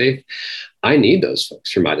of faith. I need those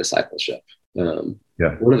folks for my discipleship. One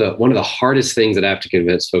of the hardest things that I have to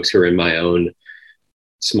convince folks who are in my own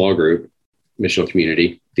small group, missional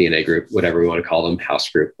community, DNA group, whatever we want to call them, house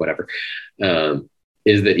group, whatever,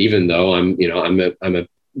 is that even though I'm a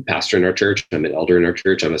pastor in our church, I'm an elder in our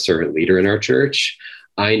church, I'm a servant leader in our church,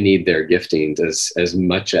 I need their giftings as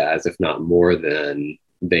much as, if not more than,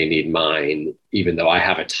 they need mine, even though I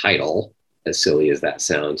have a title, as silly as that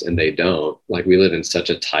sounds, and they don't. Like, we live in such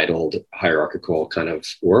a titled, hierarchical kind of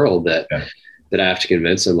world that I have to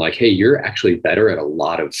convince them, like, hey, you're actually better at a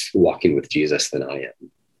lot of walking with Jesus than I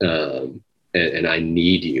am. And I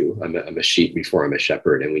need you. I'm a sheep before I'm a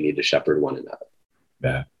shepherd, and we need to shepherd one another.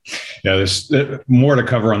 There's more to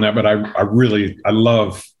cover on that, but I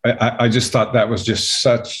just thought that was just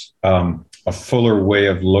such a fuller way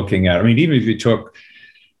of looking at it. I mean, even if you took,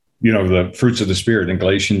 the fruits of the Spirit in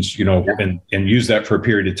Galatians, and use that for a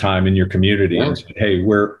period of time in your community and say, hey,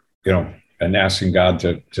 we're, and asking God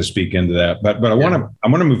to speak into that. But I want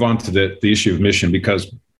to move on to the issue of mission,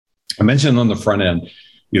 because I mentioned on the front end,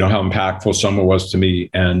 how impactful Soma was to me.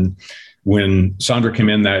 And when Sandra came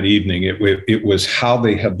in that evening, it was how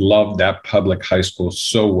they had loved that public high school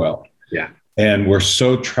so well. Yeah. And were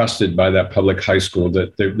so trusted by that public high school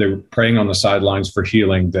that they were praying on the sidelines for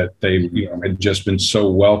healing, that they had just been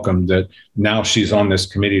so welcomed, that now she's on this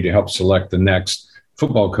committee to help select the next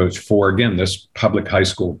football coach for, again, this public high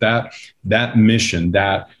school. That mission,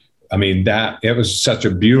 it was such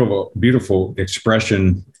a beautiful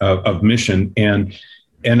expression of mission.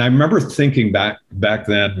 And I remember thinking back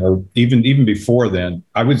then, or even before then,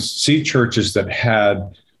 I would see churches that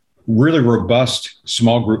had really robust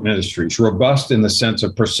small group ministries, robust in the sense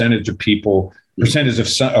of percentage of people,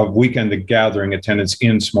 percentage of weekend gathering attendance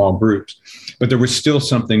in small groups, but there was still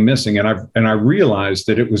something missing. And I realized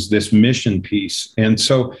that it was this mission piece. And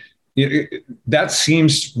so that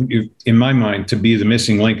seems, in my mind, to be the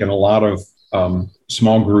missing link in a lot of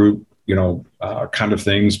small group, kind of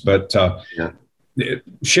things. But Yeah.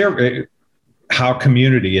 share how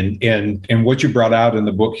community and what you brought out in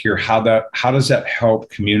the book here, how does that help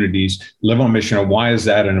communities live on mission, and why is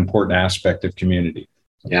that an important aspect of community?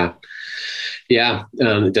 Yeah. Yeah.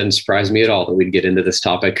 It doesn't surprise me at all that we'd get into this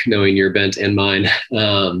topic, knowing your bent and mine.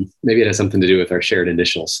 Maybe it has something to do with our shared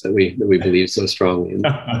initials that we believe so strongly in.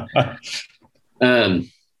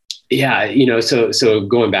 Yeah. So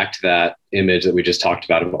going back to that image that we just talked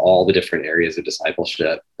about of all the different areas of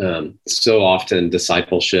discipleship, so often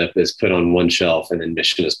discipleship is put on one shelf and then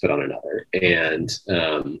mission is put on another. And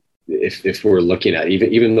if we're looking at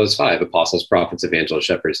even those five: apostles, prophets, evangelists,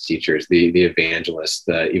 shepherds, teachers, the evangelists,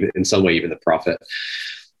 even in some way, even the prophet,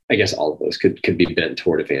 I guess all of those could be bent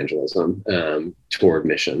toward evangelism, toward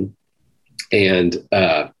mission. And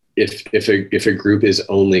if a group is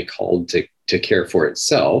only called to care for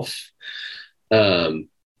itself,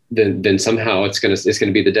 then somehow it's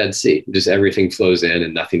gonna be the Dead Sea. Just everything flows in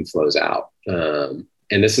and nothing flows out. And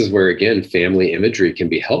this is where, again, family imagery can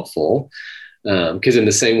be helpful, because in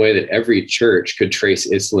the same way that every church could trace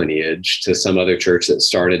its lineage to some other church that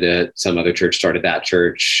started it, some other church started that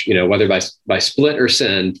church, whether by split or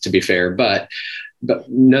sin, to be fair, but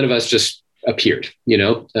none of us just appeared,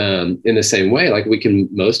 in the same way, like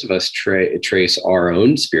most of us trace our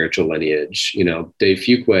own spiritual lineage. Dave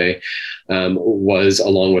Fuqua was,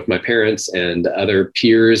 along with my parents and other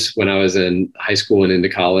peers when I was in high school and into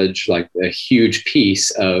college, like a huge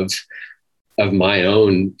piece of my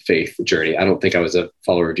own faith journey. I don't think I was a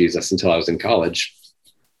follower of Jesus until I was in college,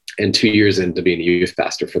 and 2 years into being a youth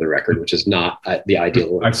pastor, for the record, which is not the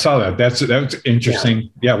ideal. I saw that. That's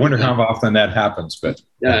interesting. Yeah. I wonder how often that happens, but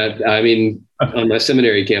on my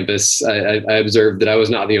seminary campus, I observed that I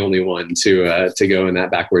was not the only one to go in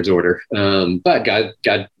that backwards order. But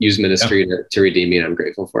God used ministry to redeem me, and I'm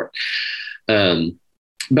grateful for it.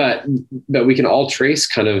 But we can all trace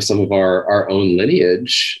kind of some of our own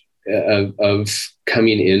lineage of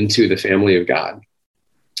coming into the family of God.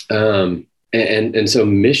 And so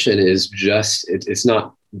mission is just, it's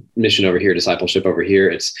not mission over here, discipleship over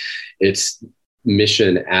here. It's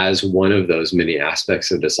mission as one of those many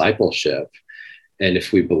aspects of discipleship. And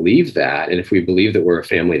if we believe that, and if we believe that we're a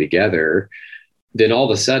family together, then all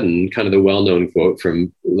of a sudden, kind of the well-known quote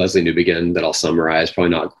from Leslie Newbegin that I'll summarize, probably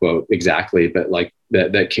not quote exactly, but like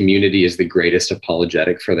that community is the greatest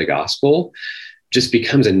apologetic for the gospel, just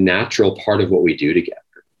becomes a natural part of what we do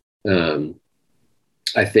together.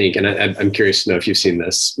 I think, and I'm curious to know if you've seen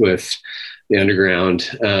this with the Underground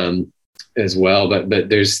as well, but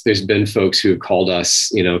there's been folks who have called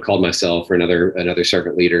us, called myself or another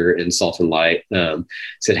servant leader in Salt and Light,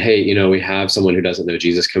 said, hey, we have someone who doesn't know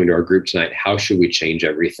Jesus coming to our group tonight. How should we change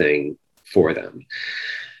everything for them?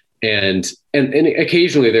 And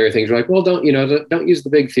occasionally there are things like, well, don't use the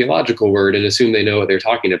big theological word and assume they know what they're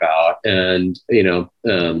talking about. And,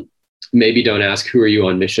 maybe don't ask, who are you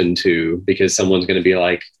on mission to? Because someone's going to be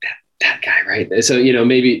like, that guy, right? So,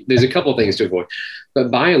 maybe there's a couple of things to avoid,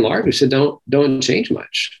 but by and large, we said, don't change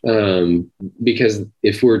much. Because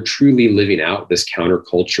if we're truly living out this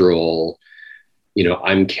countercultural,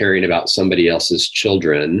 I'm caring about somebody else's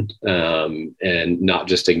children, and not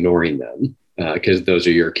just ignoring them, because those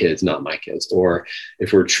are your kids, not my kids. Or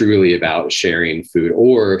if we're truly about sharing food,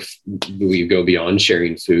 or if we go beyond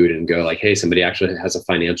sharing food and go like, hey, somebody actually has a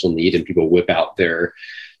financial need, and people whip out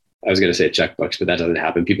I was going to say checkbooks, but that doesn't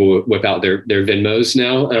happen. People whip out their Venmos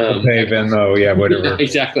now. Okay, Venmo, yeah, whatever.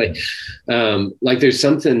 Exactly. Like there's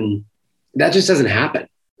something that just doesn't happen.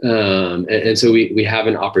 And so we have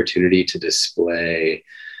an opportunity to display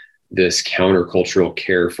this countercultural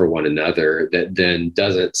care for one another that then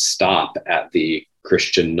doesn't stop at the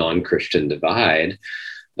Christian, non-Christian divide.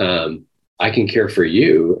 I can care for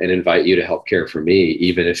you and invite you to help care for me,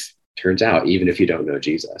 even if you don't know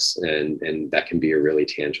Jesus. And that can be a really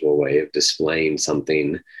tangible way of displaying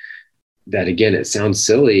something that, again, it sounds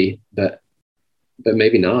silly, but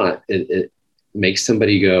maybe not. It makes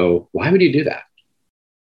somebody go, why would you do that?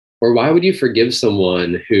 Or why would you forgive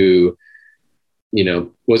someone who,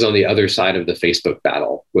 was on the other side of the Facebook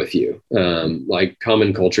battle with you? Like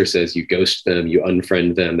common culture says, you ghost them, you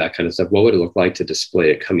unfriend them, that kind of stuff. What would it look like to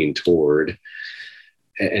display a coming toward?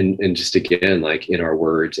 And just again, like in our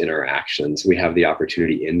words, in our actions, we have the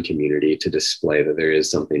opportunity in community to display that there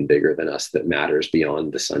is something bigger than us that matters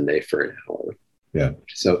beyond the Sunday for an hour. Yeah.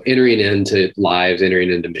 So entering into lives,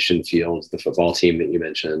 entering into mission fields, the football team that you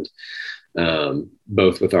mentioned,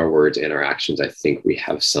 both with our words and our actions, I think we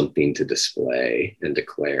have something to display and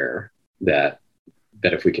declare that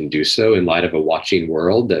that if we can do so in light of a watching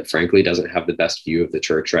world that frankly doesn't have the best view of the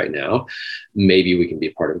church right now, maybe we can be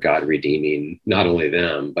part of God redeeming not only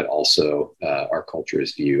them, but also our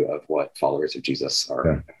culture's view of what followers of Jesus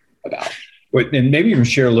are about. And maybe even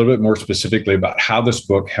share a little bit more specifically about how this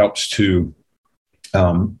book helps to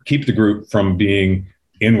keep the group from being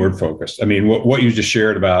inward focused. I mean, what you just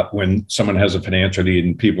shared about when someone has a financial need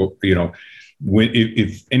and people,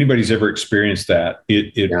 if anybody's ever experienced that,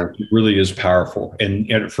 it really is powerful.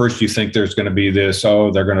 And at first you think there's going to be this,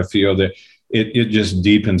 they're going to feel that it just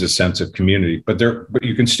deepens a sense of community, but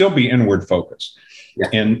you can still be inward focused. Yeah.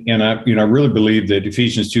 And I really believe that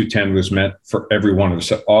Ephesians 2:10 was meant for every one of us.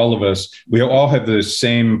 All of us, we all have the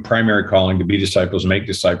same primary calling to be disciples, make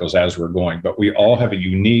disciples as we're going, but we all have a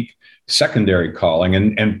unique secondary calling.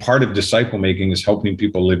 And part of disciple making is helping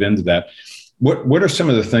people live into that. What are some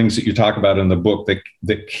of the things that you talk about in the book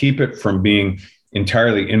that keep it from being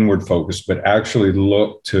entirely inward focused, but actually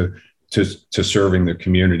look to serving the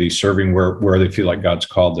community, serving where they feel like God's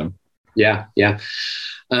called them? Yeah.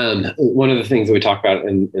 One of the things that we talk about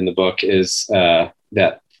in the book is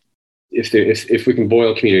that if we can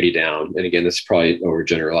boil community down, and again, this is probably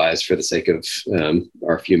overgeneralized for the sake of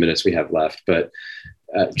our few minutes we have left, but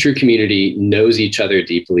true community knows each other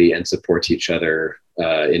deeply and supports each other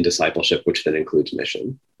in discipleship, which then includes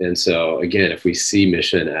mission. And so again, if we see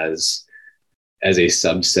mission as a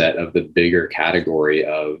subset of the bigger category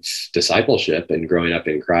of discipleship and growing up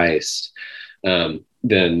in Christ, then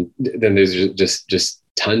there's just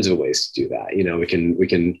tons of ways to do that. We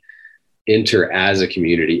can enter as a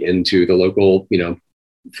community into the local,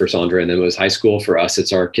 for Sandra and them it was high school. For us,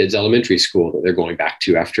 it's our kids' elementary school that they're going back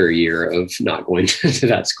to after a year of not going to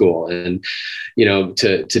that school. And,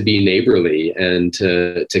 to be neighborly and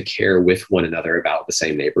to care with one another about the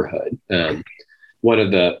same neighborhood. One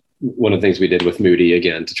of the things we did with Moody,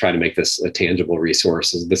 again, to try to make this a tangible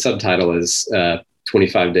resource, is the subtitle is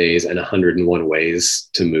 25 days and 101 ways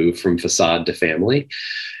to move from facade to family.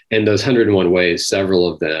 And those 101 ways, several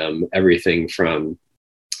of them, everything from,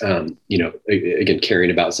 again,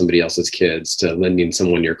 caring about somebody else's kids to lending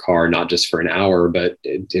someone your car, not just for an hour, but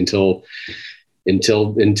until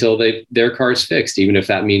their car's fixed, even if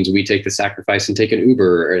that means we take the sacrifice and take an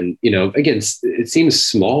Uber. And, again, it seems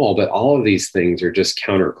small, but all of these things are just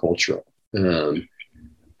countercultural.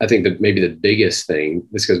 I think that maybe the biggest thing,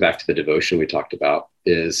 this goes back to the devotion we talked about,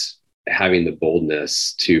 is having the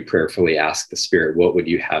boldness to prayerfully ask the Spirit, what would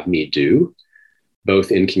you have me do,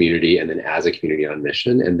 both in community and then as a community on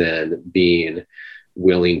mission, and then being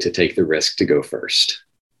willing to take the risk to go first.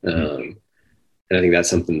 And I think that's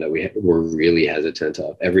something that we're really hesitant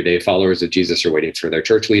of. Everyday followers of Jesus are waiting for their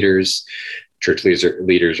church leaders. Church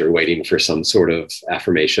leaders are waiting for some sort of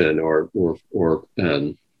affirmation or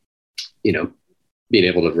being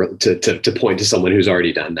able to point to someone who's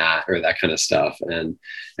already done that or that kind of stuff. And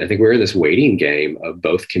I think we're in this waiting game of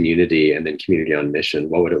both community and then community on mission.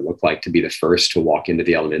 What would it look like to be the first to walk into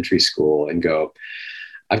the elementary school and go,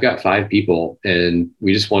 I've got 5 people and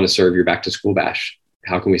we just want to serve your back to school bash.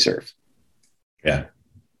 How can we serve? Yeah,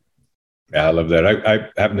 I love that. I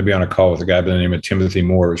happened to be on a call with a guy by the name of Timothy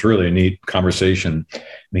Moore. It was really a neat conversation.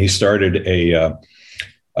 And he started a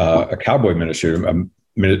cowboy ministry,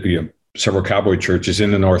 several cowboy churches in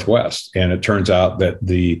the Northwest. And it turns out that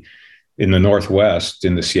in the Northwest,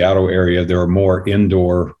 in the Seattle area, there are more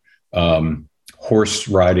indoor horse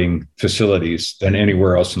riding facilities than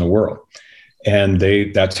anywhere else in the world. And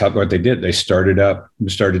that's what they did. They started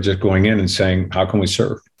just going in and saying, how can we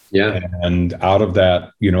serve? Yeah. And out of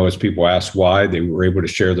that, as people asked why, they were able to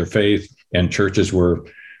share their faith, and churches were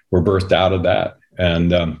birthed out of that.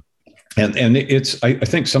 And it's, I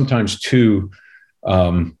think sometimes too,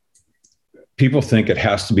 people think it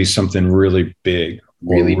has to be something really big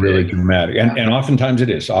or really dramatic. And oftentimes it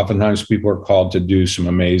is. Oftentimes people are called to do some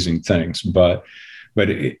amazing things, but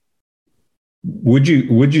would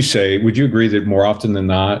you agree that more often than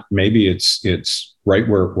not, maybe it's right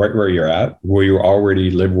where you're at, where you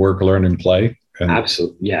already live, work, learn, and play?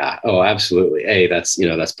 Absolutely. Yeah. Oh, absolutely. That's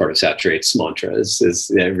part of Saturate's mantra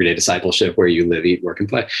is everyday discipleship, where you live, eat, work, and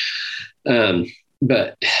play.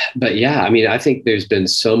 But yeah, I think there's been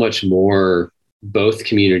so much more, both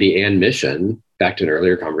community and mission, back to an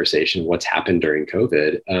earlier conversation, what's happened during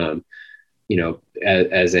COVID.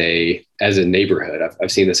 As a neighborhood,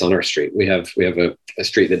 I've seen this on our street. We have a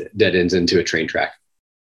street that dead ends into a train track.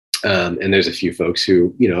 And there's a few folks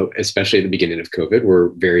who, especially at the beginning of COVID,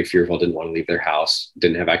 were very fearful, didn't want to leave their house,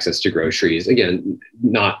 didn't have access to groceries. Again,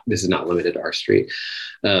 this is not limited to our street.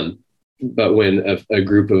 But when a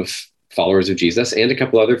group of followers of Jesus and a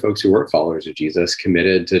couple other folks who weren't followers of Jesus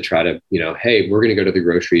committed to try to, hey, we're going to go to the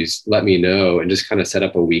groceries, let me know, and just kind of set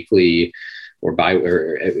up a weekly or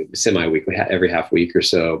semi-weekly, every half week or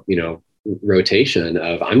so, rotation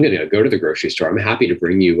of, I'm going to go to the grocery store. I'm happy to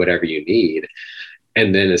bring you whatever you need.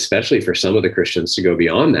 And then especially for some of the Christians to go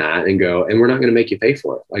beyond that and go, and we're not going to make you pay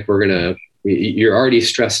for it. Like, you're already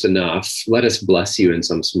stressed enough. Let us bless you in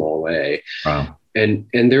some small way. Wow. And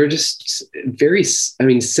they're just very,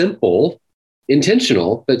 simple,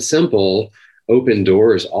 intentional, but simple, open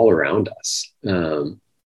doors all around us. Paul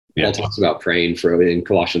talks about praying in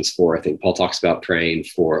Colossians 4, I think Paul talks about praying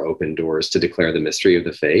for open doors to declare the mystery of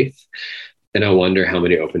the faith. And I wonder how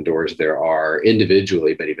many open doors there are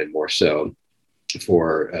individually, but even more so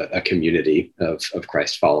for a community of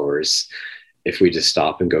Christ followers. If we just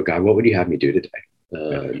stop and go, God, what would you have me do today?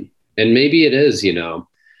 And maybe it is,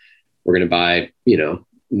 we're going to buy,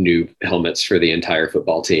 new helmets for the entire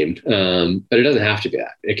football team. But it doesn't have to be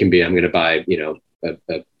that. It can be, I'm going to buy,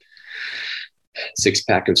 a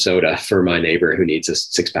 6-pack of soda for my neighbor who needs a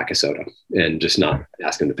 6-pack of soda, and just not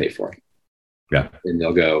ask them to pay for it. Yeah. And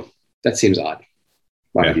they'll go, that seems odd.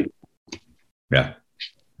 Why would you? Yeah.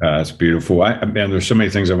 That's beautiful. Man, there's so many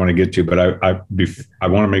things I want to get to, but I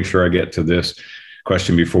want to make sure I get to this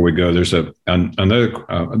question before we go. There's another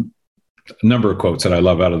number of quotes that I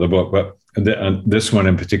love out of the book, but this one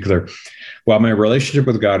in particular, while my relationship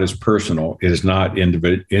with God is personal, it is not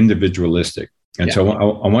individualistic. And so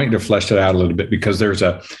I want you to flesh that out a little bit, because there's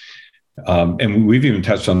and we've even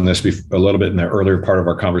touched on this a little bit in the earlier part of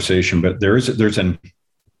our conversation, but there's an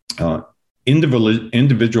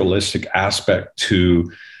individualistic aspect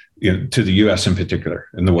to the U.S. in particular,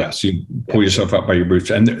 in the West. You pull yourself up by your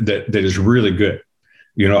boots, and that is really good.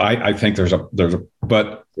 I think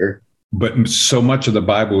but so much of the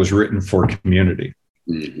Bible is written for community.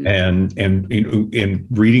 Mm-hmm. And in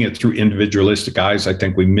reading it through individualistic eyes, I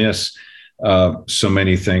think we miss so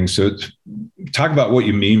many things. So talk about what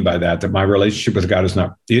you mean by that my relationship with God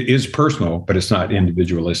is personal, but it's not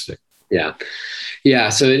individualistic. Yeah. Yeah.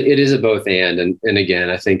 So it is a both and again,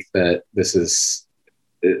 I think that this is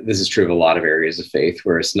true of a lot of areas of faith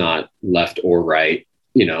where it's not left or right.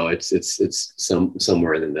 It's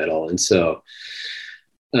somewhere in the middle. And so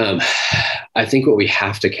I think what we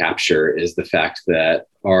have to capture is the fact that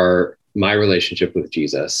my relationship with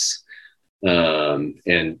Jesus and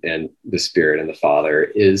the Spirit and the Father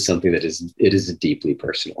is something that is deeply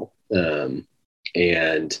personal.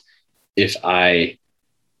 And if I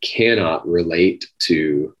cannot relate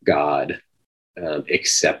to God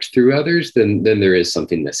except through others, then there is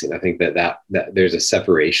something missing. I think that there's a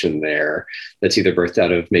separation there that's either birthed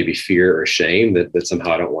out of maybe fear or shame that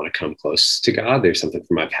somehow I don't want to come close to God. There's something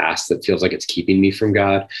from my past that feels like it's keeping me from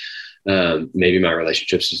God. Maybe my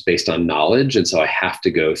relationship's just based on knowledge, and so I have to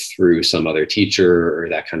go through some other teacher or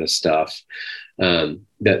that kind of stuff.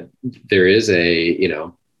 That there is a,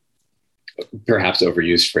 perhaps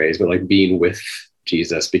overused phrase, but like being with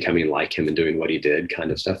Jesus, becoming like him and doing what he did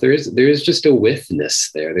kind of stuff. There is just a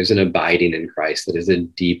withness there. There's an abiding in Christ that is a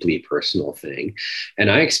deeply personal thing.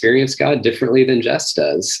 And I experience God differently than Jess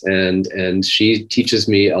does. And she teaches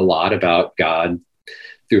me a lot about God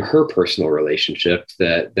through her personal relationship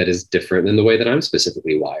that is different than the way that I'm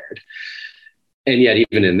specifically wired. And yet,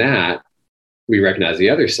 even in that, we recognize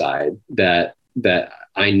the other side that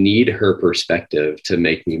I need her perspective to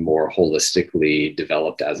make me more holistically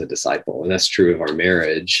developed as a disciple. And that's true of our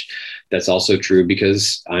marriage. That's also true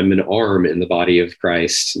because I'm an arm in the body of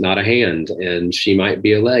Christ, not a hand. And she might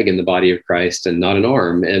be a leg in the body of Christ and not an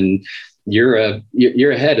arm. And you're a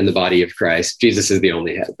head in the body of Christ. Jesus is the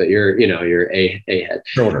only head, but you're a head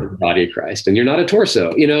in the body of Christ. And you're not a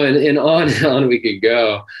torso, and on we could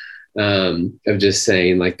go, of just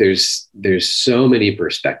saying, like, there's so many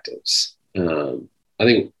perspectives. I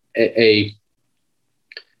think a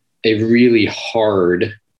really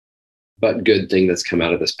hard but good thing that's come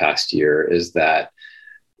out of this past year is that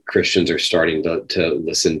Christians are starting to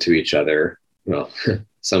listen to each other. Well,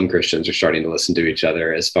 some Christians are starting to listen to each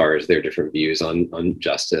other as far as their different views on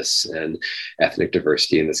justice and ethnic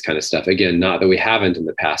diversity and this kind of stuff. Again, not that we haven't in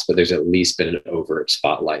the past, but there's at least been an overt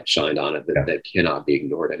spotlight shined on it that cannot be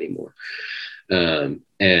ignored anymore. And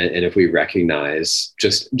if we recognize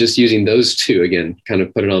just using those two, again, kind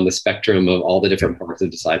of put it on the spectrum of all the different parts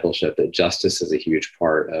of discipleship, that justice is a huge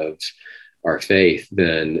part of our faith,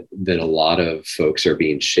 then a lot of folks are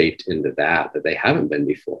being shaped into that they haven't been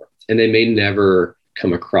before. And they may never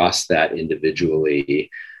come across that individually.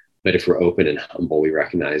 But if we're open and humble, we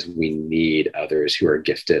recognize we need others who are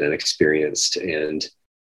gifted and experienced and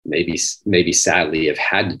maybe sadly have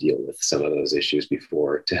had to deal with some of those issues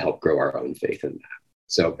before to help grow our own faith in that.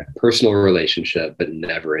 So personal relationship, but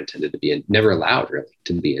never intended to be, never allowed really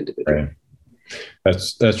to be individual. Right.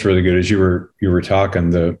 That's really good. As you were talking,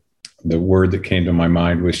 the word that came to my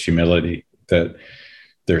mind was humility. That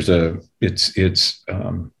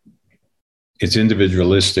it's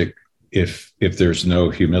individualistic if there's no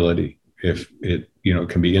humility. If it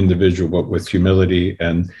can be individual, but with humility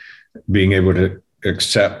and being able to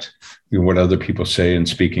accept what other people say and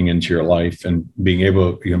speaking into your life, and being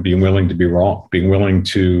able, being willing to be wrong, being willing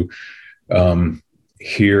to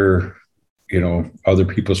hear other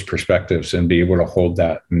people's perspectives and be able to hold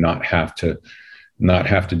that and not have to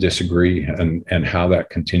disagree, and how that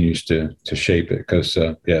continues to shape it. Because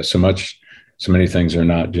so many things are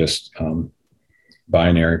not just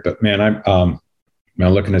binary. But man, I'm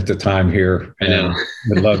looking at the time here, and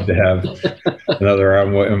would love to have another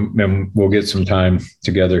hour, and we'll get some time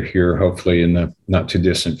together here, hopefully in the not too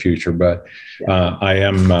distant future. But I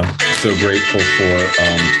am so grateful for.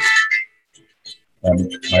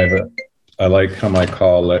 I like how my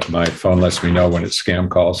phone lets me know when it's scam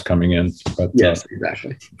calls coming in. But yes,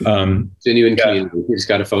 exactly. Genuine community. We just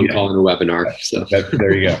got a phone call and a webinar. So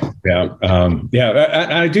there you go. Yeah.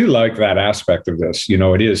 I do like that aspect of this.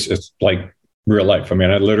 It's like real life. I mean,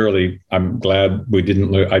 I'm glad I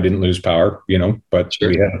didn't lose power, but sure.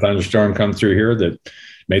 We had a thunderstorm come through here that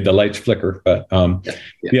made the lights flicker. But I'm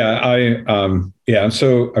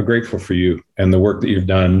so grateful for you and the work that you've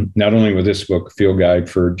done, not only with this book, Field Guide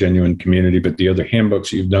for Genuine Community, but the other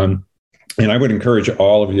handbooks you've done. And I would encourage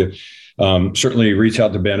all of you, certainly reach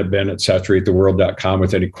out to Ben at saturatetheworld.com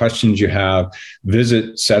with any questions you have.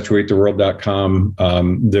 Visit saturatetheworld.com.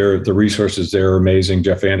 The resources there are amazing.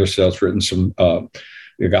 Jeff Andersell's written some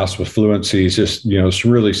gospel fluency. Just, it's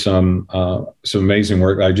really some amazing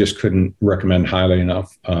work. I just couldn't recommend highly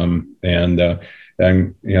enough. And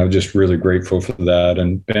just really grateful for that.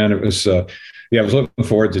 And Ben, it was, I was looking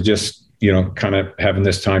forward to just, kind of having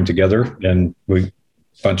this time together, and a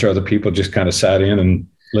bunch of other people just kind of sat in and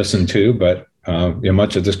listened to, but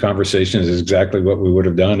much of this conversation is exactly what we would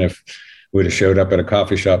have done if we'd have showed up at a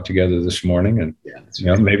coffee shop together this morning. And,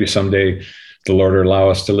 maybe someday the Lord will allow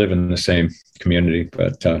us to live in the same community,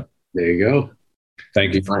 but there you go.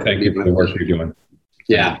 Thank you for the work you're doing.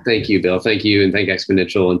 Yeah. Thank you, Bill. Thank you. And thank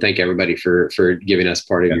Exponential, and thank everybody for giving us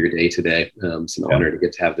part of your day today. It's an honor to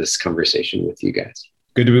get to have this conversation with you guys.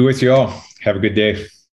 Good to be with you all. Have a good day.